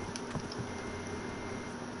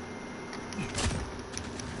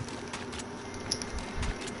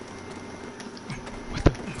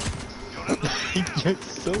 You're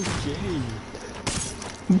so gay.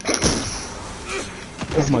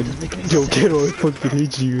 Oh my, yo, get on, I fucking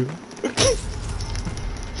hate you.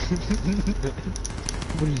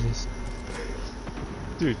 What is this?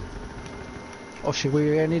 Dude, Oh shit,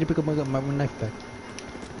 wait, I need to pick up my knife back.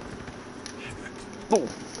 Oh.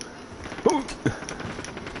 Oh.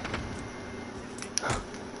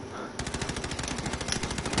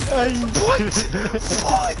 What?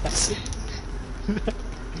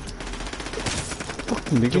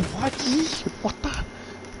 Fucking nigga. What? What the?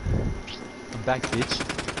 I'm back, bitch.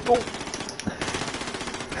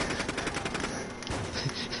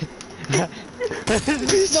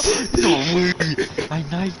 No way! I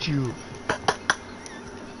knifed you!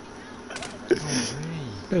 No way!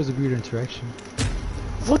 That was a weird interaction.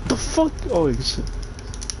 What the fuck? Oh shit.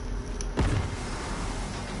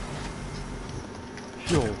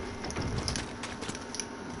 Yo! You're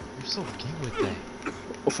so gay with that.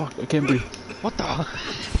 Oh fuck, I can't breathe. What the?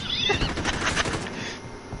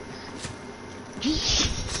 Get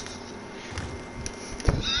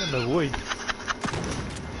in the way.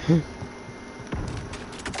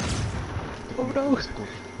 Oh no!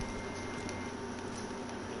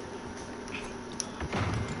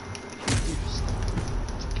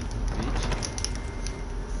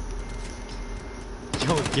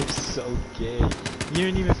 Yo, you're so gay. You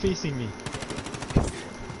ain't even facing me.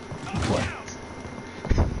 What?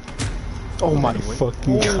 Oh my Wait.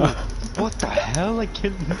 fucking god. What the hell? I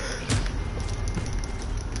can't.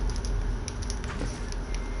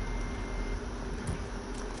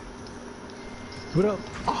 What up?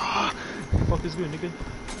 Fuck is good, nigga?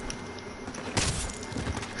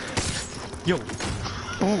 Yo.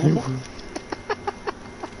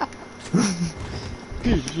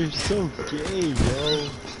 Dude, you're so gay, yo.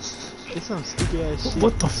 It's some stupid ass shit.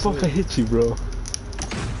 What the fuck? I hit you, bro.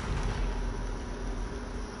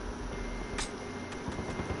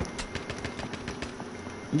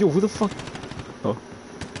 Yo, who the fuck? Oh.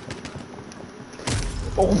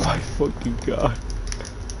 Oh my fucking god.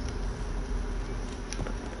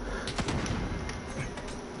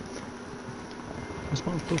 What's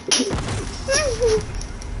wrong with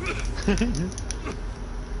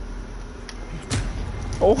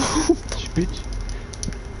Oh. bitch?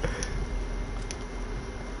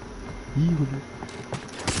 You.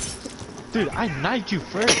 Dude, I knifed you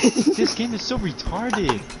first. This game is so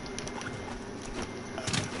retarded.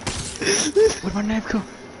 Where'd my knife go?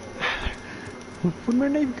 Where'd my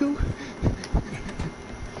knife go?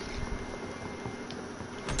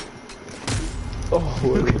 Oh,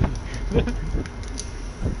 wait.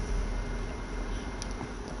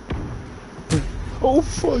 Oh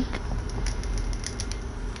fuck.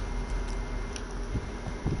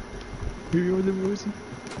 Here you are, the Rosie.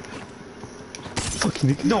 Fucking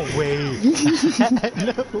nigga. No way.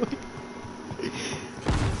 No way.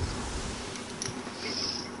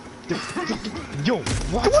 Yo,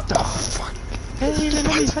 what the fuck? I didn't even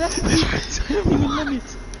let me.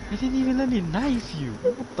 I didn't even let me knife you.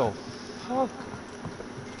 What the fuck?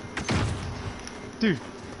 Dude,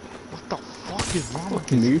 what the fuck is wrong with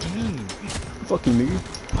Fucking this nigga. game? Fucking nigga.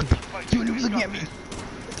 You looking at me?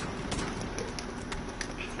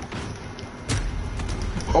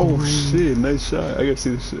 Oh shit, nice shot. I gotta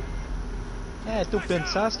see this shit. Yeah, tu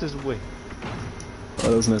pensaste, güey. Oh,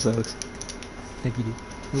 that was nice, Alex. Thank you, dude.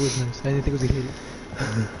 It was nice. I didn't think it was a hit.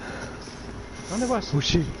 ¿Dónde vas? Oh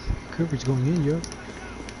shit. Coverage going in, yo.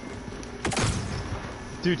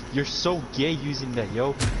 Dude, you're so gay using that,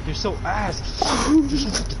 yo. You're so ass. You're so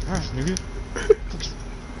fucking ass, nigga.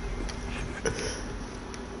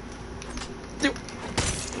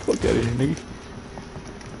 Fuck out of here, nigga.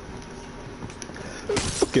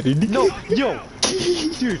 Fuck out of here, nigga. No, yo,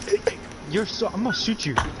 dude, you're so. I'm gonna shoot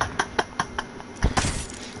you.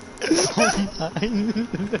 Oh my.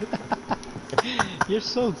 You're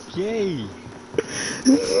so gay.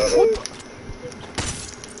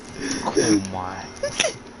 Oh my.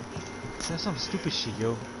 That's some stupid shit,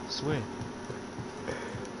 yo. I swear.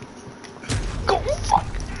 Go fuck.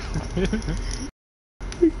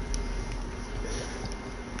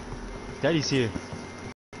 Daddy's here.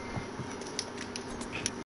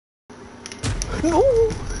 No.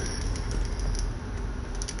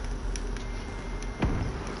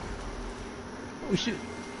 Oh shit.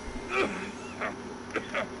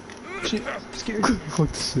 Shit, scared. Fuck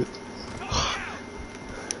this shit.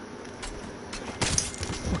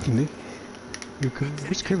 Fucking nigga. You're covered.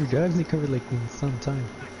 Which cover dogs they covered like in some time.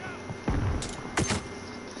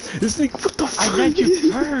 This nigga, what the fuck? I knifed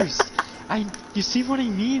you first. You see what I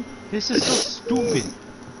mean? This is so stupid.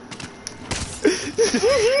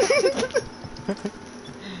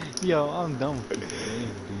 Yo, I'm done with this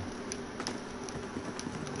game, dude.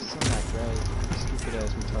 So not right. Stupid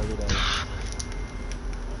ass, retarded ass.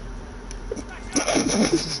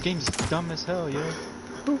 This game's dumb as hell, yo.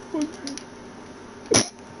 I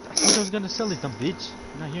thought I was gonna sell it, dumb bitch.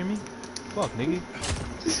 You not hear me? Fuck, nigga.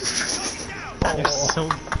 You're so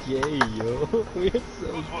gay, yo. You're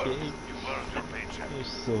so gay. You're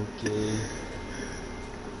so gay.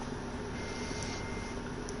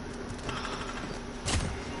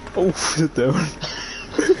 Oh, shit, that one.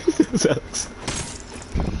 That was Alex.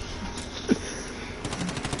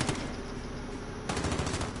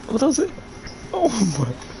 Oh, that was it. Oh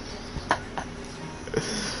my.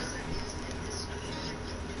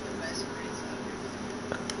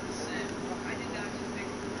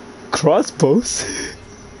 Crossbows?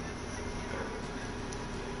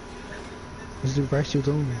 This is the rice shield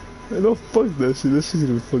only. No, fuck that shit. This shit's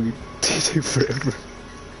gonna fucking take forever.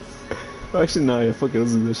 Actually, nah, yeah, fuck it.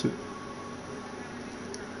 Let's do that shit.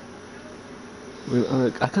 Wait,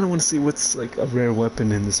 I kinda wanna see what's like a rare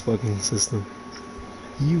weapon in this fucking system.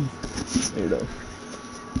 You. There you go.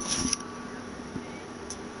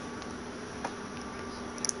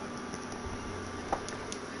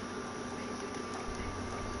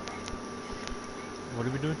 What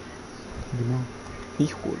are we doing? You know.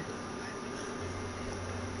 Hijo.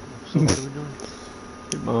 So what are we doing?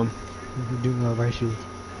 Hey, mom. We're doing a rice shield.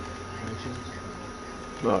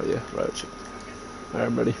 Oh yeah, right. Shit. Alright,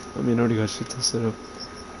 I'm ready. I mean, I already got shit to set up.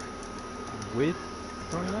 With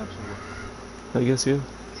throwing laps or what? I guess, yeah.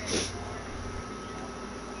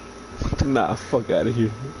 Nah, fuck out of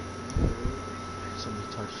here. Some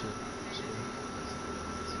retard shit.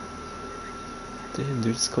 Damn,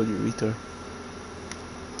 dude, just called you retard.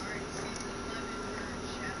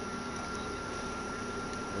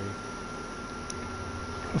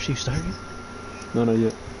 Oh, she started? No, not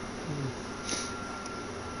yet.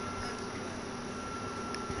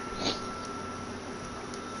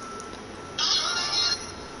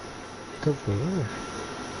 Good for her.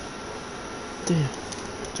 Damn.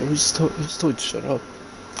 Joe, we just told you to shut up.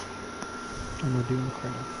 I'm not doing the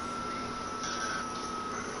crap.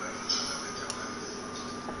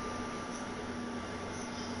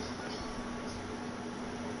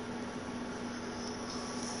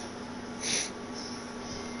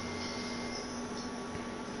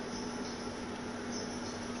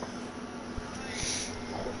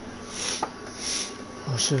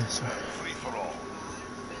 Oh shit, sorry. Free for all.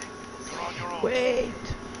 You're on your own. Wait!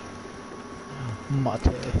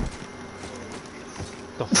 Mate.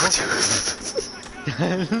 The fuck?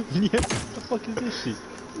 Yeah, what the fuck is this shit?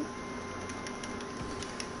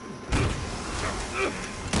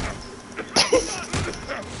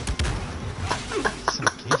 Some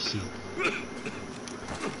gay shit.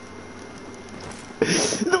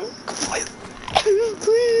 No, please.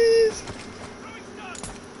 Please.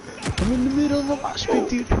 I'm in the middle of a mosh pit,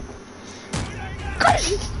 dude.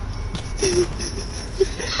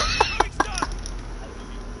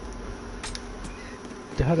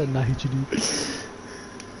 How did I not hit you, dude?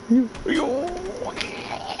 Yo.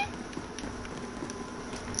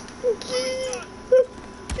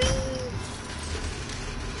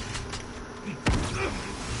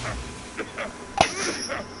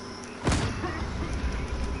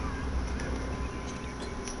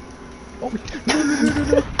 Oh, no.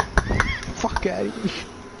 Fuck out of here.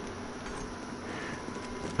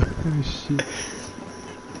 Oh, shit.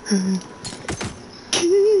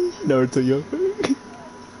 Naruto, yo.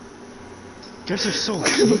 Guys are so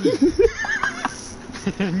gay.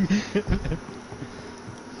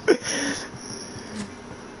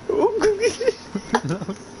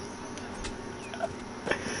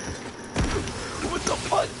 What the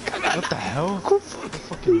fuck? What the hell? Go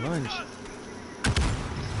fucking lunch.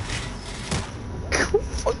 Go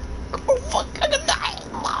fuck. Go fuck. I'm gonna die.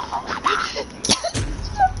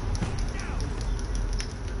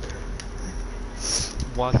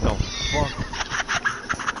 What the fuck?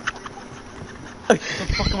 What the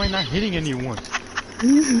fuck am I not hitting anyone?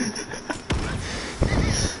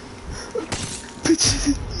 Bitch.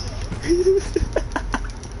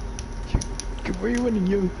 Where are you running,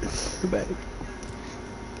 yo? Go back.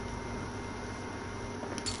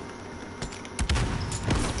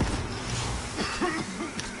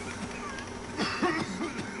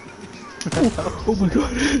 Oh my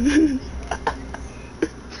god.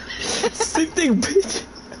 Same thing, bitch.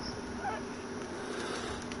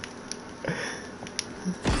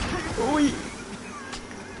 Wait.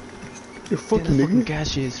 You're fucking Fucking nigga.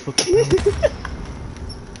 gas shit is fucking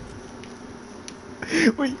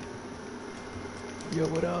Wait. Yo,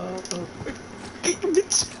 what up?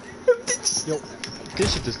 Bitch. Bitch. Yo,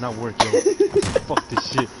 this shit does not work, yo. Fuck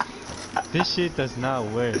this shit. This shit does not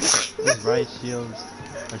work. These riot shields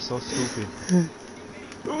are so stupid.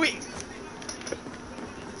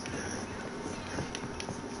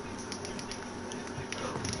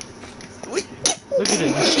 at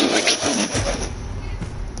it.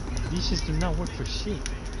 These shits do not work for shit.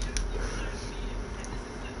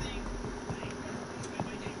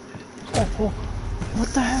 Oh, what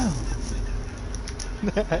the hell?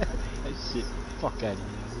 That shit. Fuck out of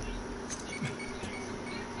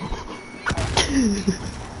here.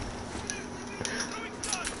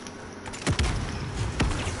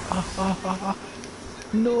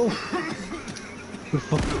 No. We're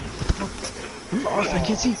fucked. What the fuck? Oh, I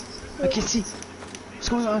can't see. I can't see. What's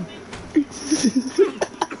going on?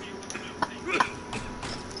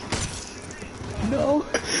 No.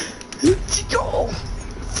 Go!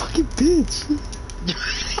 Fucking bitch!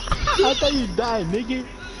 I thought you died, nigga.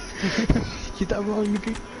 You that wrong,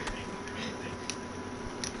 nigga.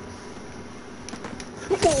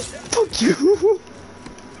 Oh, fuck you!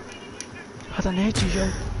 How'd I hit you,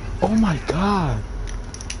 yo? Oh my god!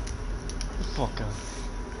 Fuck up.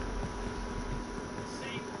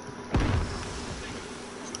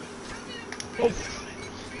 Oh.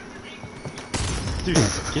 Dude,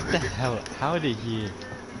 get the hell out of here.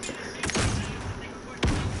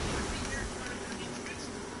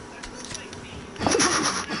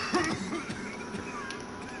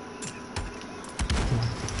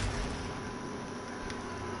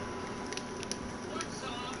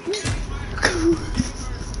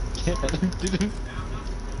 Dude.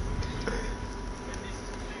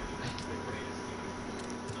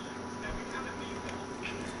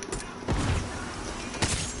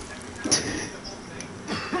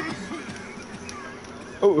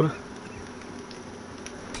 Oh.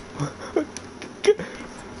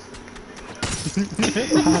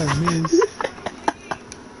 I miss.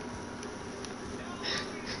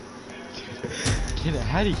 Get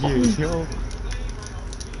out of here, yo.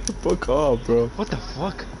 Fuck off, bro. What the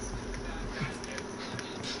fuck?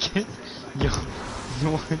 Get, yo, you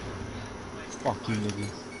know what? Fuck you,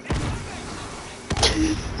 niggas.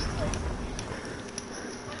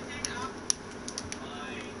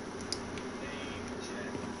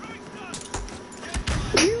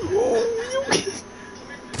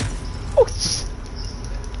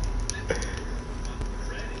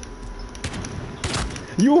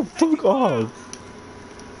 You fuck off!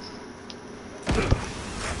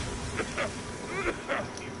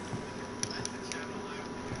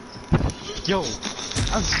 Yo,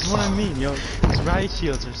 that's what I mean, yo. These riot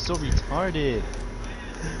shields are so retarded.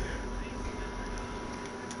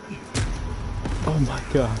 Oh my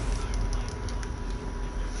god.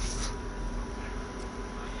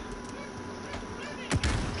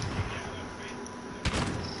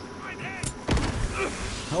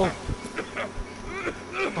 Oh.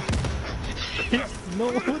 No,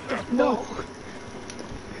 what the fuck? No.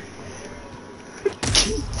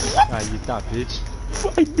 Ah, you thought, bitch.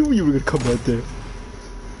 I knew you were gonna come out there.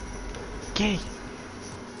 Gay.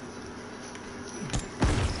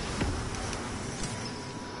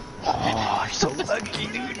 Oh, you're so lucky,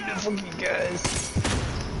 dude. The fucking guys.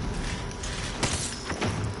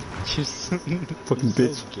 You're so, Fucking you're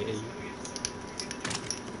bitch. so gay.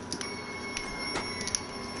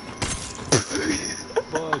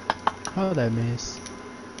 Fuck. How'd I miss?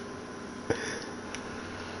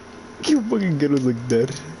 You fucking get us like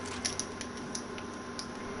that.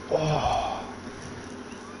 Oh.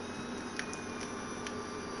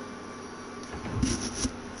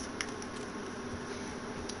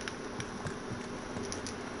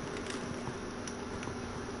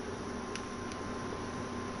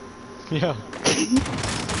 Yeah.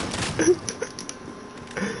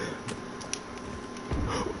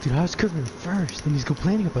 Dude, I was covering first, and he's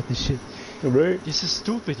complaining about this shit. Right? This is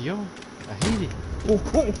stupid, yo. I hate it. Whoa,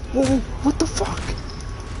 whoa, whoa, what the fuck?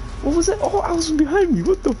 What was that? Oh, I was behind me,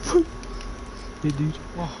 what the fuck? Hey, dude.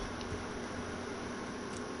 Oh.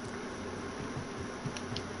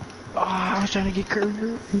 Ah, I was trying to get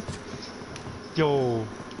Kerner. Yo.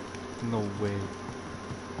 No way.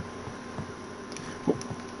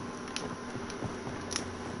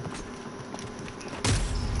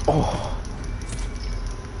 Oh.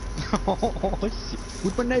 Oh shit.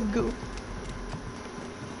 Where'd my knife go?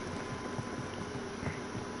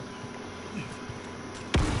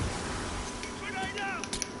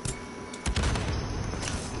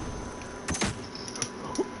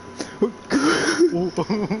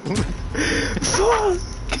 Fuck!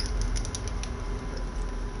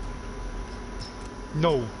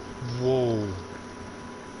 No. Whoa.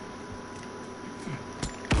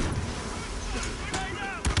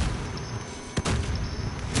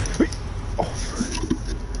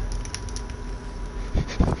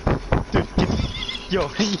 Dude, yo.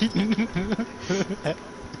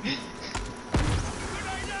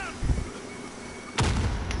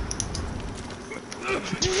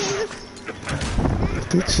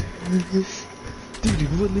 bitch. Dude, you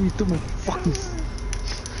wouldn't let me through my fucking...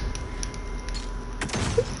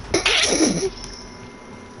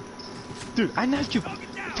 Dude, I knifed you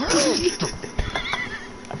first!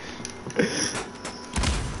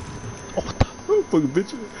 Oh, what the fucking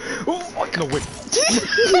bitch. Oh, fuck. No way.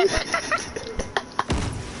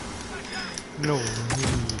 No way.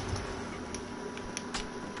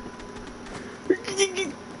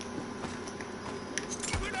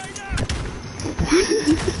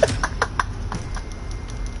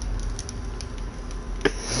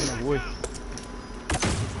 No way.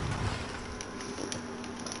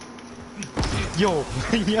 Yo,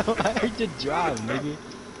 yo, I heard you drive, nigga.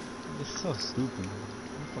 It's so stupid.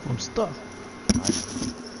 I'm stuck.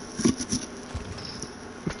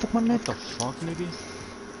 What the fuck, my What knife? the fuck, nigga?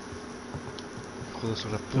 Joder,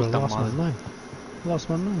 sobre Dude, I puta lost my madre. knife. Lost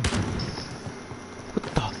my knife. What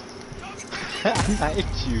the? I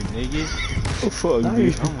hate you, nigga. Oh, fuck, Nice.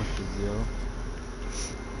 dude. How much is yo?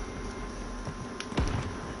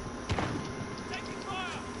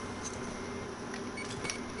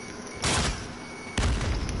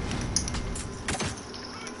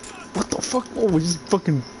 What the fuck? Oh, we just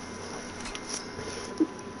fucking...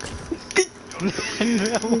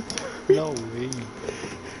 No, no way.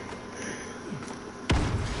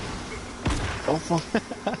 Oh, fuck.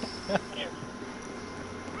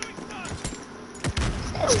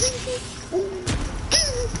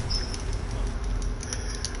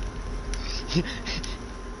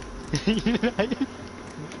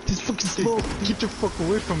 This fucking smoke. Get the fuck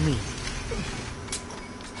away from me.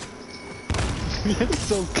 It's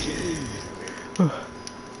so gay.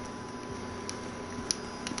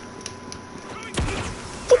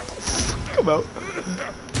 Come out.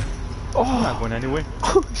 I'm not going anywhere.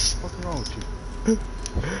 Oh, shit. What's wrong with you?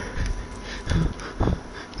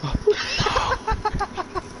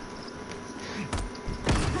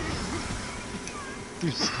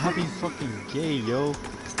 Dude, stop being fucking gay, yo.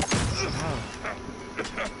 Stop.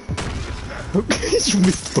 You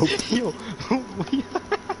missed both. Yo, we...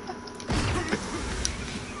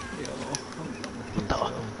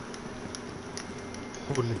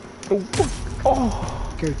 Holy. Oh, fuck.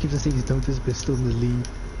 Oh. Garrett keeps on saying he's done with this, but still in the lead.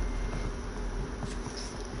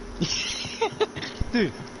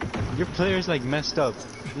 Dude, your player's like messed up.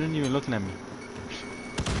 You're not even looking at me.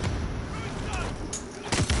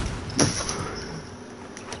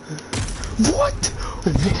 What?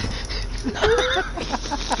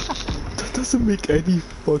 That doesn't make any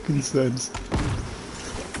fucking sense.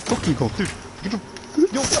 Fuck you, go. Dude, get the...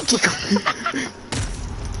 Yo, Fuck you, go.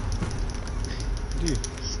 dude,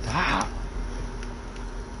 stop.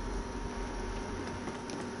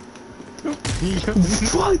 Yo,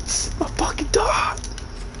 What? A fucking dog.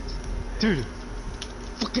 dude,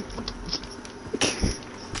 fucking...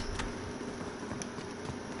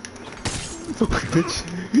 Fuck, bitch.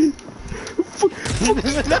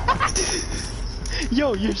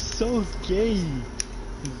 Yo, you're so gay.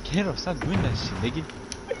 Get up, stop doing that shit, nigga.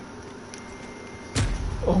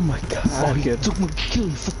 Oh my god. Oh, he Get took my kill,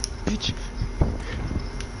 you fuck bitch.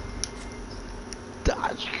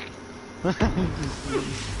 Dodge.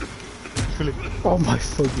 Oh my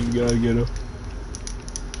fucking god, get up.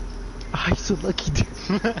 Ah, he's so lucky, dude.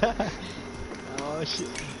 Oh shit.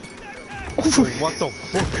 Oh, Yo, what the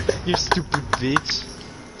fuck? You stupid bitch.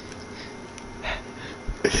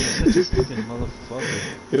 You're such a stupid motherfucker.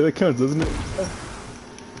 yeah, that counts, doesn't it?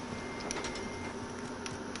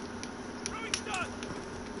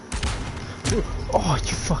 Oh,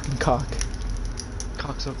 you fucking cock.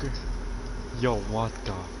 Cocksucker. Yo, what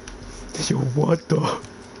the? Yo, what the?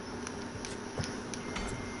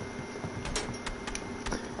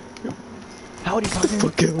 Howdy,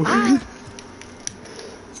 Fuck out.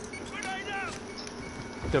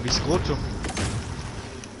 Te bizcocho.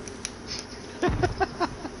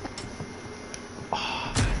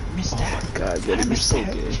 Missed Oh that. my god, that is so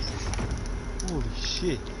gay. Holy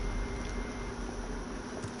shit.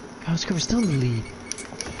 I was still in the lead.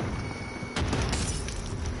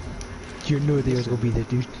 You knew they was gonna be there,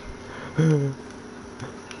 dude.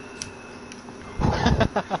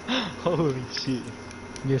 Holy shit.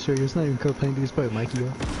 Yeah, sure, it's not even playing this part, Mikey,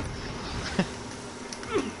 yo.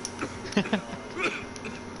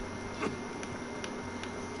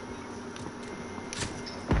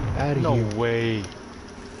 Out of No here. way.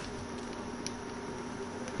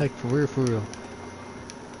 Like, for real, for real.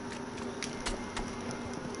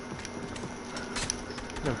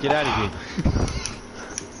 No, get out of here.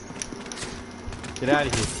 Get out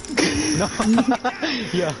of here. No.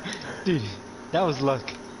 Yeah, dude, that was luck.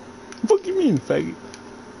 What do you mean, faggot?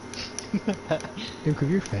 Think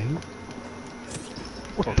of your faggot.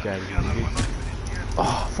 Fuck out of here, nigga.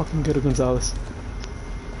 Oh, fucking Ghetto Gonzalez.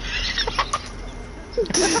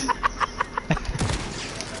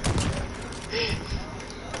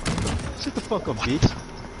 Shut the fuck up, bitch.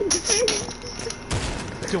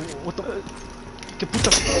 Yo, what the? Que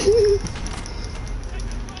puta.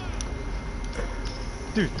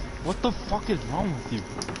 Dude, what the fuck is wrong with you?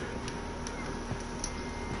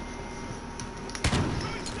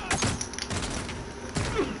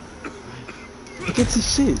 He gets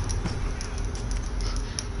his shit.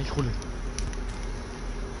 Híjole.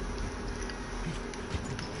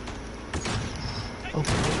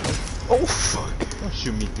 Oh, fuck. Don't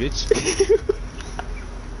shoot me, bitch.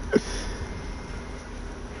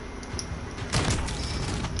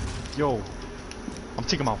 Yo, I'm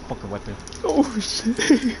taking my fucking weapon. Oh,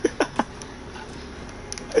 shit.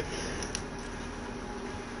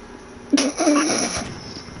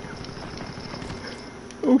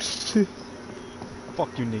 Oh, shit.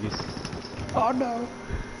 Fuck you niggas. Oh, no.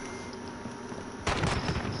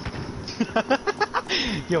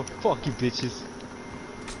 Yo, fuck you bitches.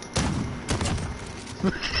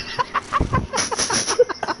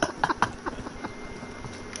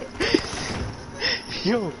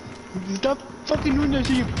 Yo, stop fucking doing that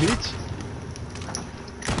shit, you bitch.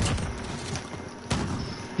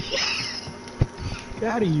 Get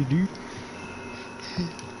out of here, dude.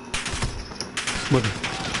 Mother.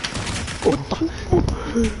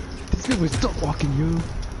 This nigga was stop walking, yo.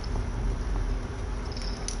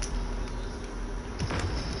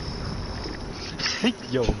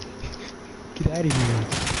 Yo, Get out of here.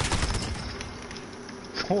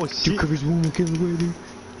 oh Two shit. covers, one more kill away, dude.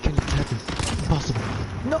 Can't let that happen. Impossible.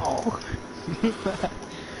 No!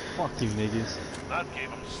 Fuck you niggas. That gave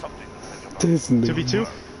him something to think about. This nigga.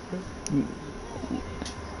 2v2?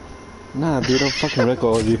 Nah, dude, I'll fucking wreck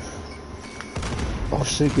all of you. Oh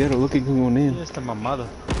shit, Ghetto, look at you going in. Esta mamada.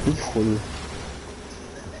 Híjole.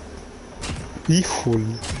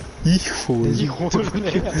 Híjole. Híjole.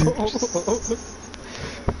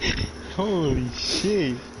 Holy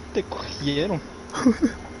shit. Te cogieron.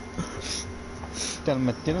 Te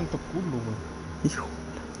metieron en tu culo, güey. Híjole.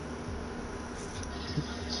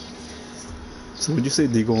 So would you say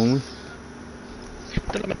Digo only?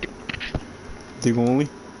 Digo only?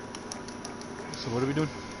 So what are we doing?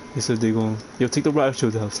 He said Digo only. Yo, take the riot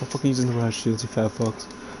shield out. Stop fucking using the riot shields, you fat fucks.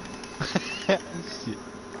 Shit.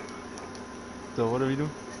 So what are we doing?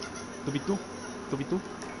 2v2? 2v2?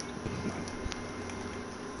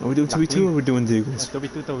 Are we doing 2v2 or we're doing Digos?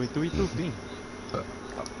 2v2, 2v2, clean.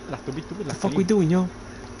 Las 2v2, What the las fuck we doing, yo?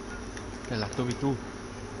 Las 2v2.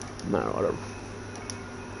 Nah, whatever.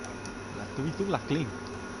 Las 2v2, las clean.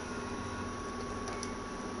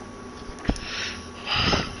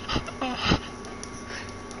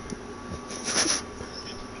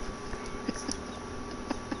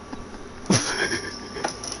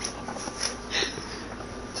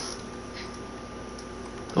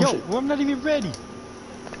 Yo, well, I'm not even ready.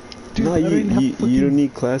 Dude, Nah, I don't even have you fucking... don't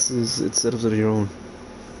need classes, it's setups of your own.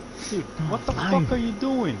 Dude, what the fine. fuck are you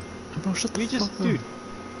doing? Bro, shut the You just, fuck up. dude.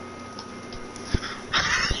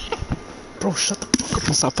 Bro, shut the fuck up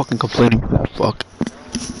and stop fucking complaining, fat fuck.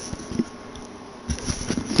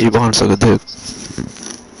 Yvonne, suck a dick.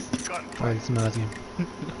 Alright, it's not game.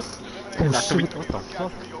 Las 2v2, what the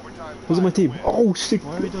fuck? Who's on my team? Oh shit!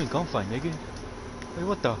 Why are we doing gunfight, nigga? Wait,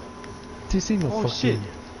 what the? This ain't no Oh fucking... shit.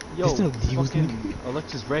 Yo, This no deals, fucking nigga.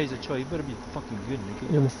 Alexis Razor Choi, you better be fucking good,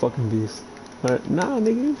 nigga. Yeah, I'm a fucking beast. Alright, nah,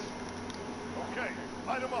 nigga. Okay,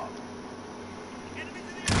 light him up.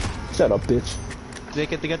 Shut up, bitch. They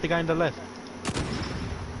get the guy on the left.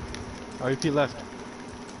 REP left.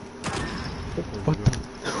 What the...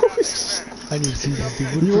 I didn't see that, dude.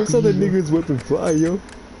 What You the want fuck saw are that you doing? nigga's weapon fly, yo.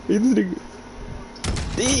 Hey, this nigga.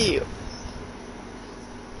 Damn!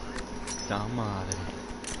 Ta madre.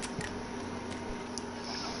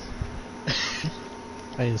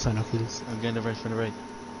 I didn't sign up for this. I'm getting the right from the right.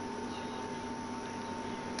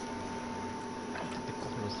 Te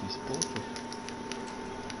cojo los disposos.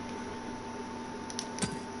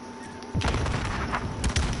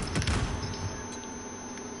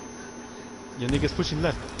 Your niggas pushing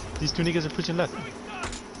left. These two niggas are pushing left.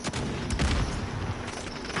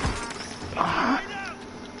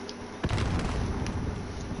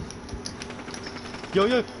 Yo,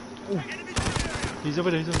 yo! Ooh. He's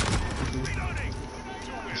over there, he's over there.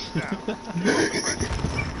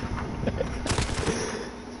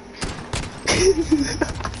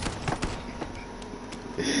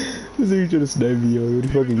 This nigga trying to snipe me, yo. What, you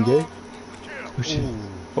fucking gay? Oh shit. Ooh.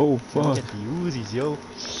 Oh, Look fuck. at the Uzis, yo.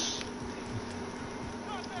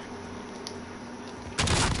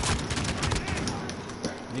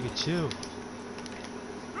 Nigga, chill.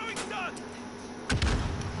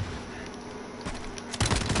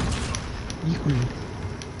 Híjole.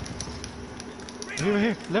 Here,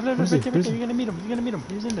 here. Left, left, Where's left, he? right there, right Where's there. he? You're gonna meet him. You're gonna meet him.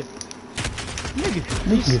 He's in there. Nigga, you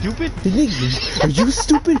Nigga. stupid? Hey, nigga, are you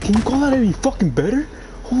stupid? Can you call out any fucking better?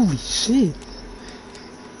 Holy shit.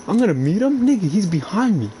 I'm gonna meet him? Nigga, he's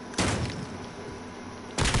behind me.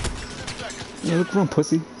 Yeah, look around,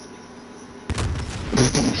 pussy.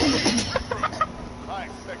 I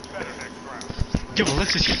expect better next round. Yo,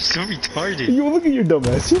 Alexis, you're so retarded. Yo, look at your dumb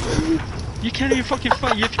ass. You can't even fucking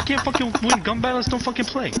fight. If you can't fucking win gun battles, don't fucking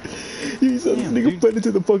play. You saw this Damn, nigga dude. fight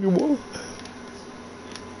into the fucking wall.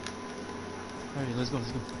 Alright, let's go,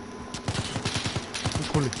 let's go.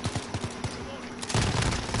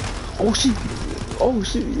 Oh shit. Oh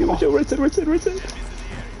shit. Yo, watch out, right side, right side, right side.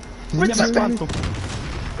 Right side.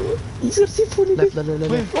 He's got C4, nigga. Left, left,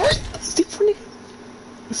 left, left. Oh, C4, nigga.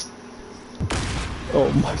 Oh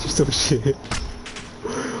my, you're so shit.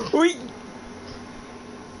 Wait.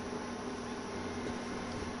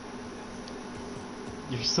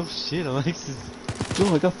 You're so shit, Alexis.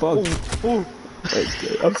 Yo, I got fogged. Oh,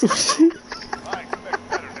 I'm so shit. I expect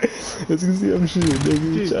better next round. As you can see, I'm shit, nigga.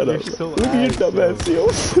 Dude, Shout you're out. so Look at your dumb ass, yo.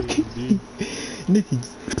 Fucking dude. Nicky.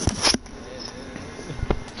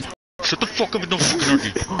 Shut the fuck up and don't fucking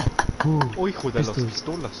argue. Oh, hijo de las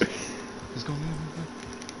pistolas. Let's go.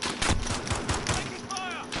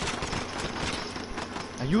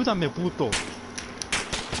 Ayúdame, puto.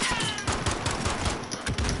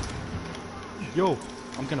 Yo,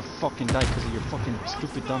 I'm gonna fucking die because of your fucking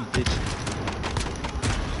stupid dumb bitch.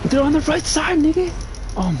 They're on the right side, nigga.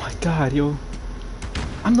 Oh my god, yo.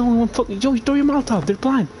 I'm the only one fucking. Yo, throw your Molotov. They're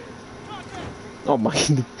blind. Oh my.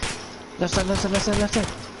 Left side, left side, left side, left side.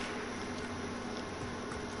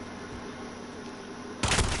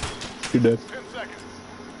 You're dead. 10 seconds.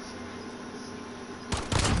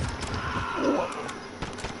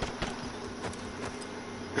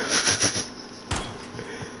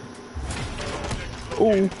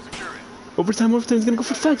 Oh. Overtime, overtime's gonna go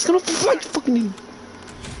for flags. Gonna go for flags, fucking idiot.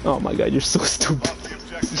 Oh my god, you're so stupid. Lost the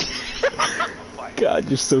objective. God,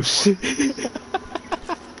 you're so shit. Yeah,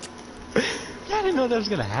 I didn't know that was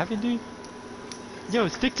gonna happen, dude. Yo,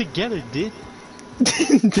 stick together, dude.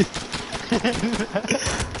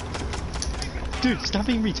 Dude, stop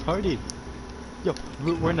being retarded. Yo,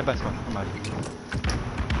 we're in the best one. I'm out of here.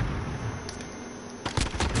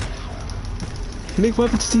 Nick, what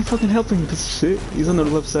happened to Steve fucking helping you, piece of shit? He's on the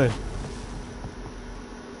left side.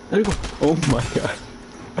 There you go. Oh my god.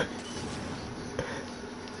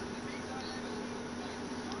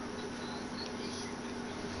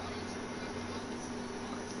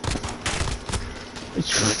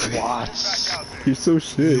 What? You're so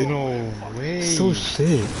shit. No way. So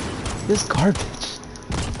shit. This garbage.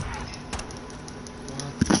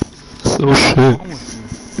 So shit.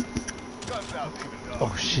 Guns out, even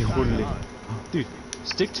Oh shit, holy. Dude,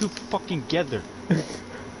 stick to fucking together.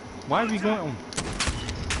 Why are we going?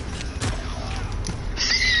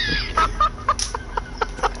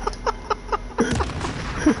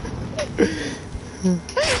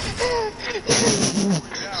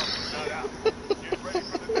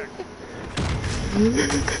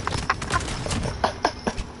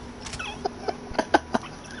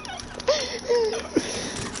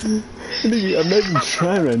 Nigga, I'm not even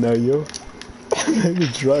trying right now, yo. I'm not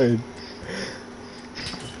even trying.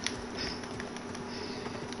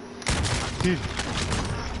 Dude.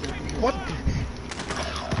 What?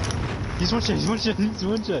 He's one shot, he's one shot, he's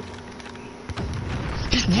one shot.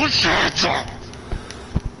 He's one shot!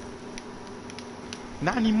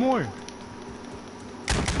 Not anymore.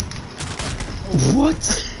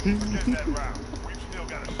 What? End that round. We've still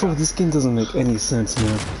got a Bro, shot. this game doesn't make any sense,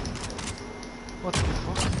 man. What the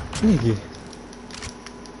fuck? Nigga.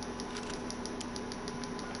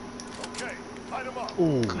 Okay, light 'em up.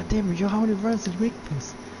 Oh. God damn it, yo, how many rounds did you make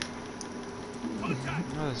this? No,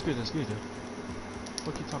 that's good, dude.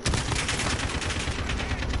 What you talking about?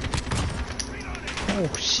 Oh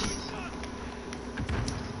shit.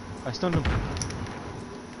 I stunned him.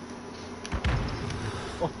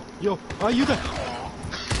 Oh, yo, you got.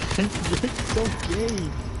 You're so gay.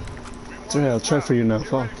 It's alright, I'll try for you now,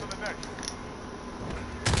 fuck. For the next one.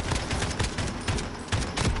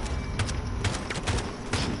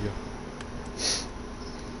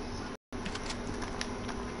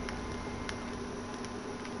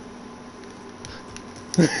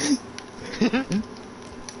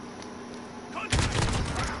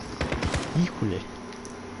 Híjole.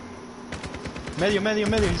 Medio,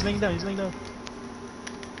 he's laying down,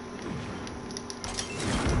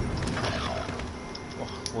 Oh,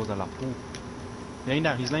 hold the la pu. Laying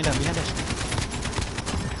down, he's laying down, behind us.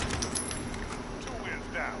 2 wins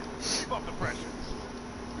down. Keep up the pressure.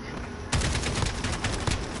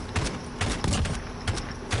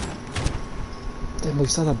 Damn, you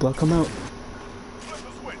saw that block come out?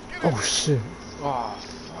 Oh shit. Oh,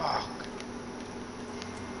 fuck.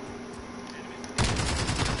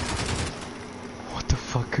 What the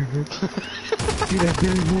fuck, Kirk? Dude, I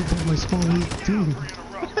barely moved out my spawn week, dude.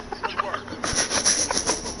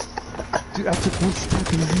 Dude, I took one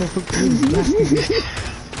step and this motherfucker was blasting me.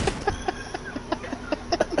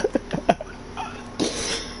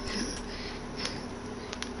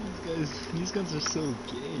 These guns are so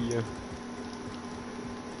gay, yo.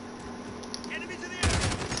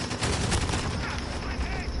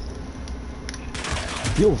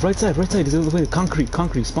 Yo, right side, is the other way.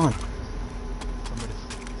 Concrete, spawn.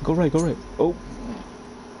 Go right. Oh.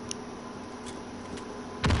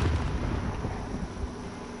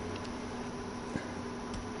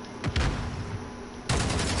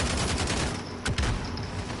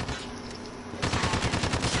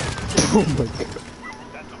 Oh my god.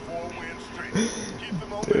 That's a 4-win streak. Keep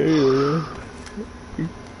them on Damn.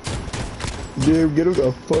 Damn, get him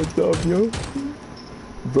got fucked up, yo.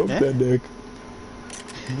 Broke that neck.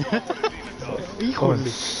 Híjole.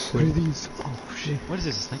 What are these? Oh shit. What is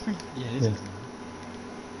this, a sniper? Yeah, it is. Yeah.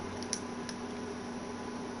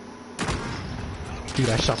 Dude,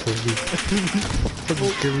 I shot those dudes. Fucking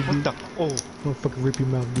scary What dude. the? Oh. Motherfucking rip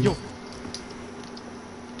him out, dude. Yo.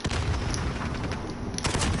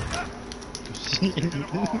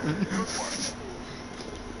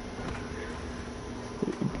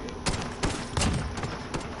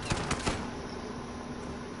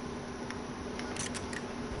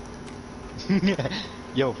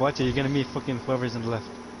 Yo, watch it, you're gonna meet fucking whoever's on the left.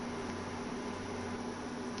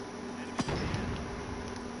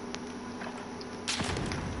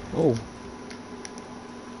 Oh.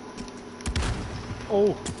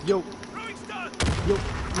 Oh, yo. Yo,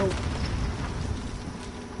 no.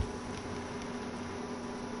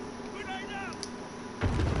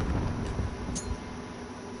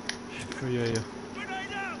 Oh, yeah.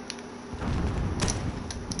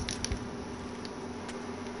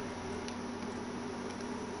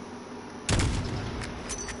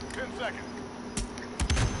 10 seconds.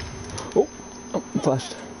 Oh,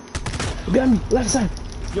 flashed. Behind me, left side.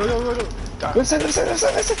 Yo. Left side.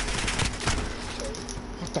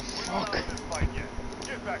 What the fuck? This fight yet.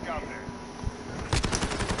 Get back out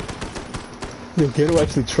there. Yo, Ghetto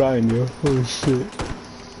actually trying, yo. Holy shit.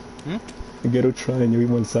 Ghetto trying, yo. He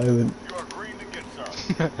went silent. You are green to get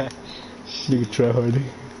some. You can try harder.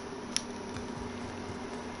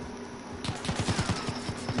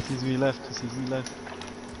 He sees me left.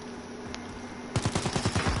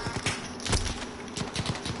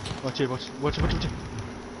 Watch it. We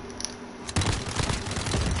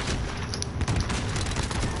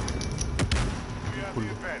have the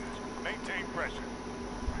advantage. Maintain pressure.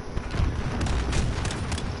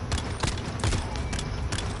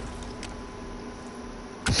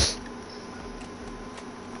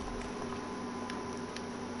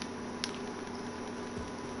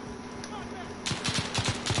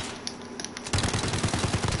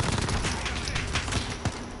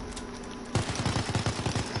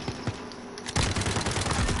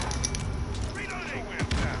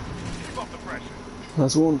 Keep up the pressure.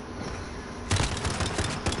 Last one.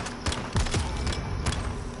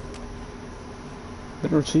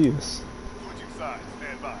 Better cheese. Switching sides.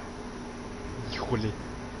 Stand by. Híjole. This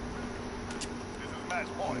is match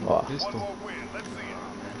point. Ah. This One one. more win. Let's see it.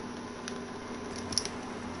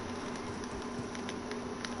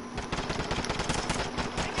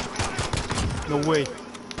 No way.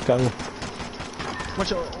 Got him.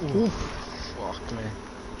 Watch out. Oof. Fuck, man.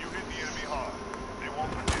 You hit the enemy hard. They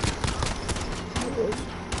won't forget.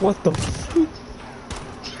 What the fuck?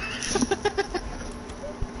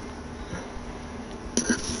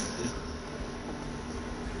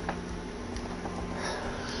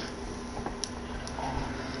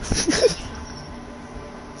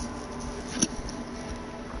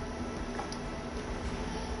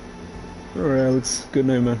 Alright, Alex. Good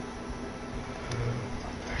night, man.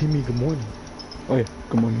 Hey, me, good morning. Oh yeah,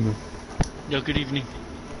 good morning, man. Yo, good evening.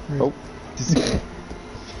 Oh. Just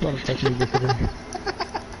not a touch me today.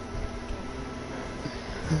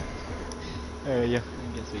 Yeah.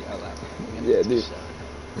 I guess we out loud. Yeah, dude.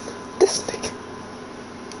 This nigga.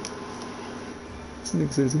 This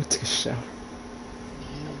nigga says he's gonna take a shower.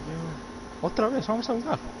 Otra vez, vamos a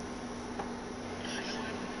jugar.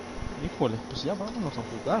 Híjole, pues ya vámonos a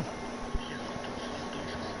jugar.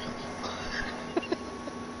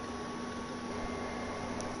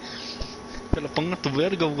 Te lo pongo a tu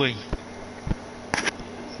verga, güey.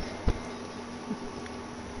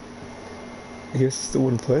 You guys still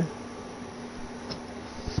wanna play?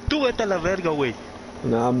 Tú vete a la verga, güey.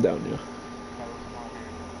 Nah, I'm down, yo.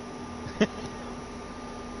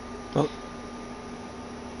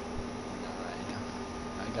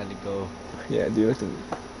 gotta go. Yeah, dude. I think.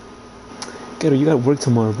 Gator, you got work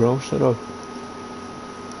tomorrow, bro. Shut up.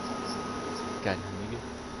 God, nigga.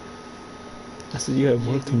 I said you have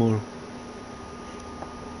Yeah, work dude. tomorrow.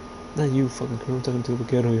 Not you, fucking girl. I'm talking to the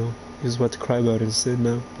Gator, yo. He was about to cry about it instead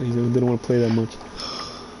now. He didn't want to play that much.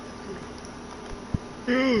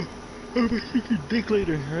 I'm gonna suck your dick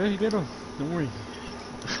later, alright? Get off. Don't worry.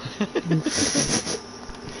 I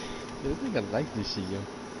think I like this shit, yo.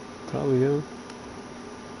 Probably, yo.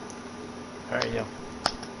 Alright, yo.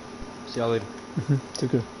 See y'all later.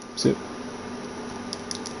 Take care. See ya.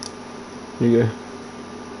 Here you go.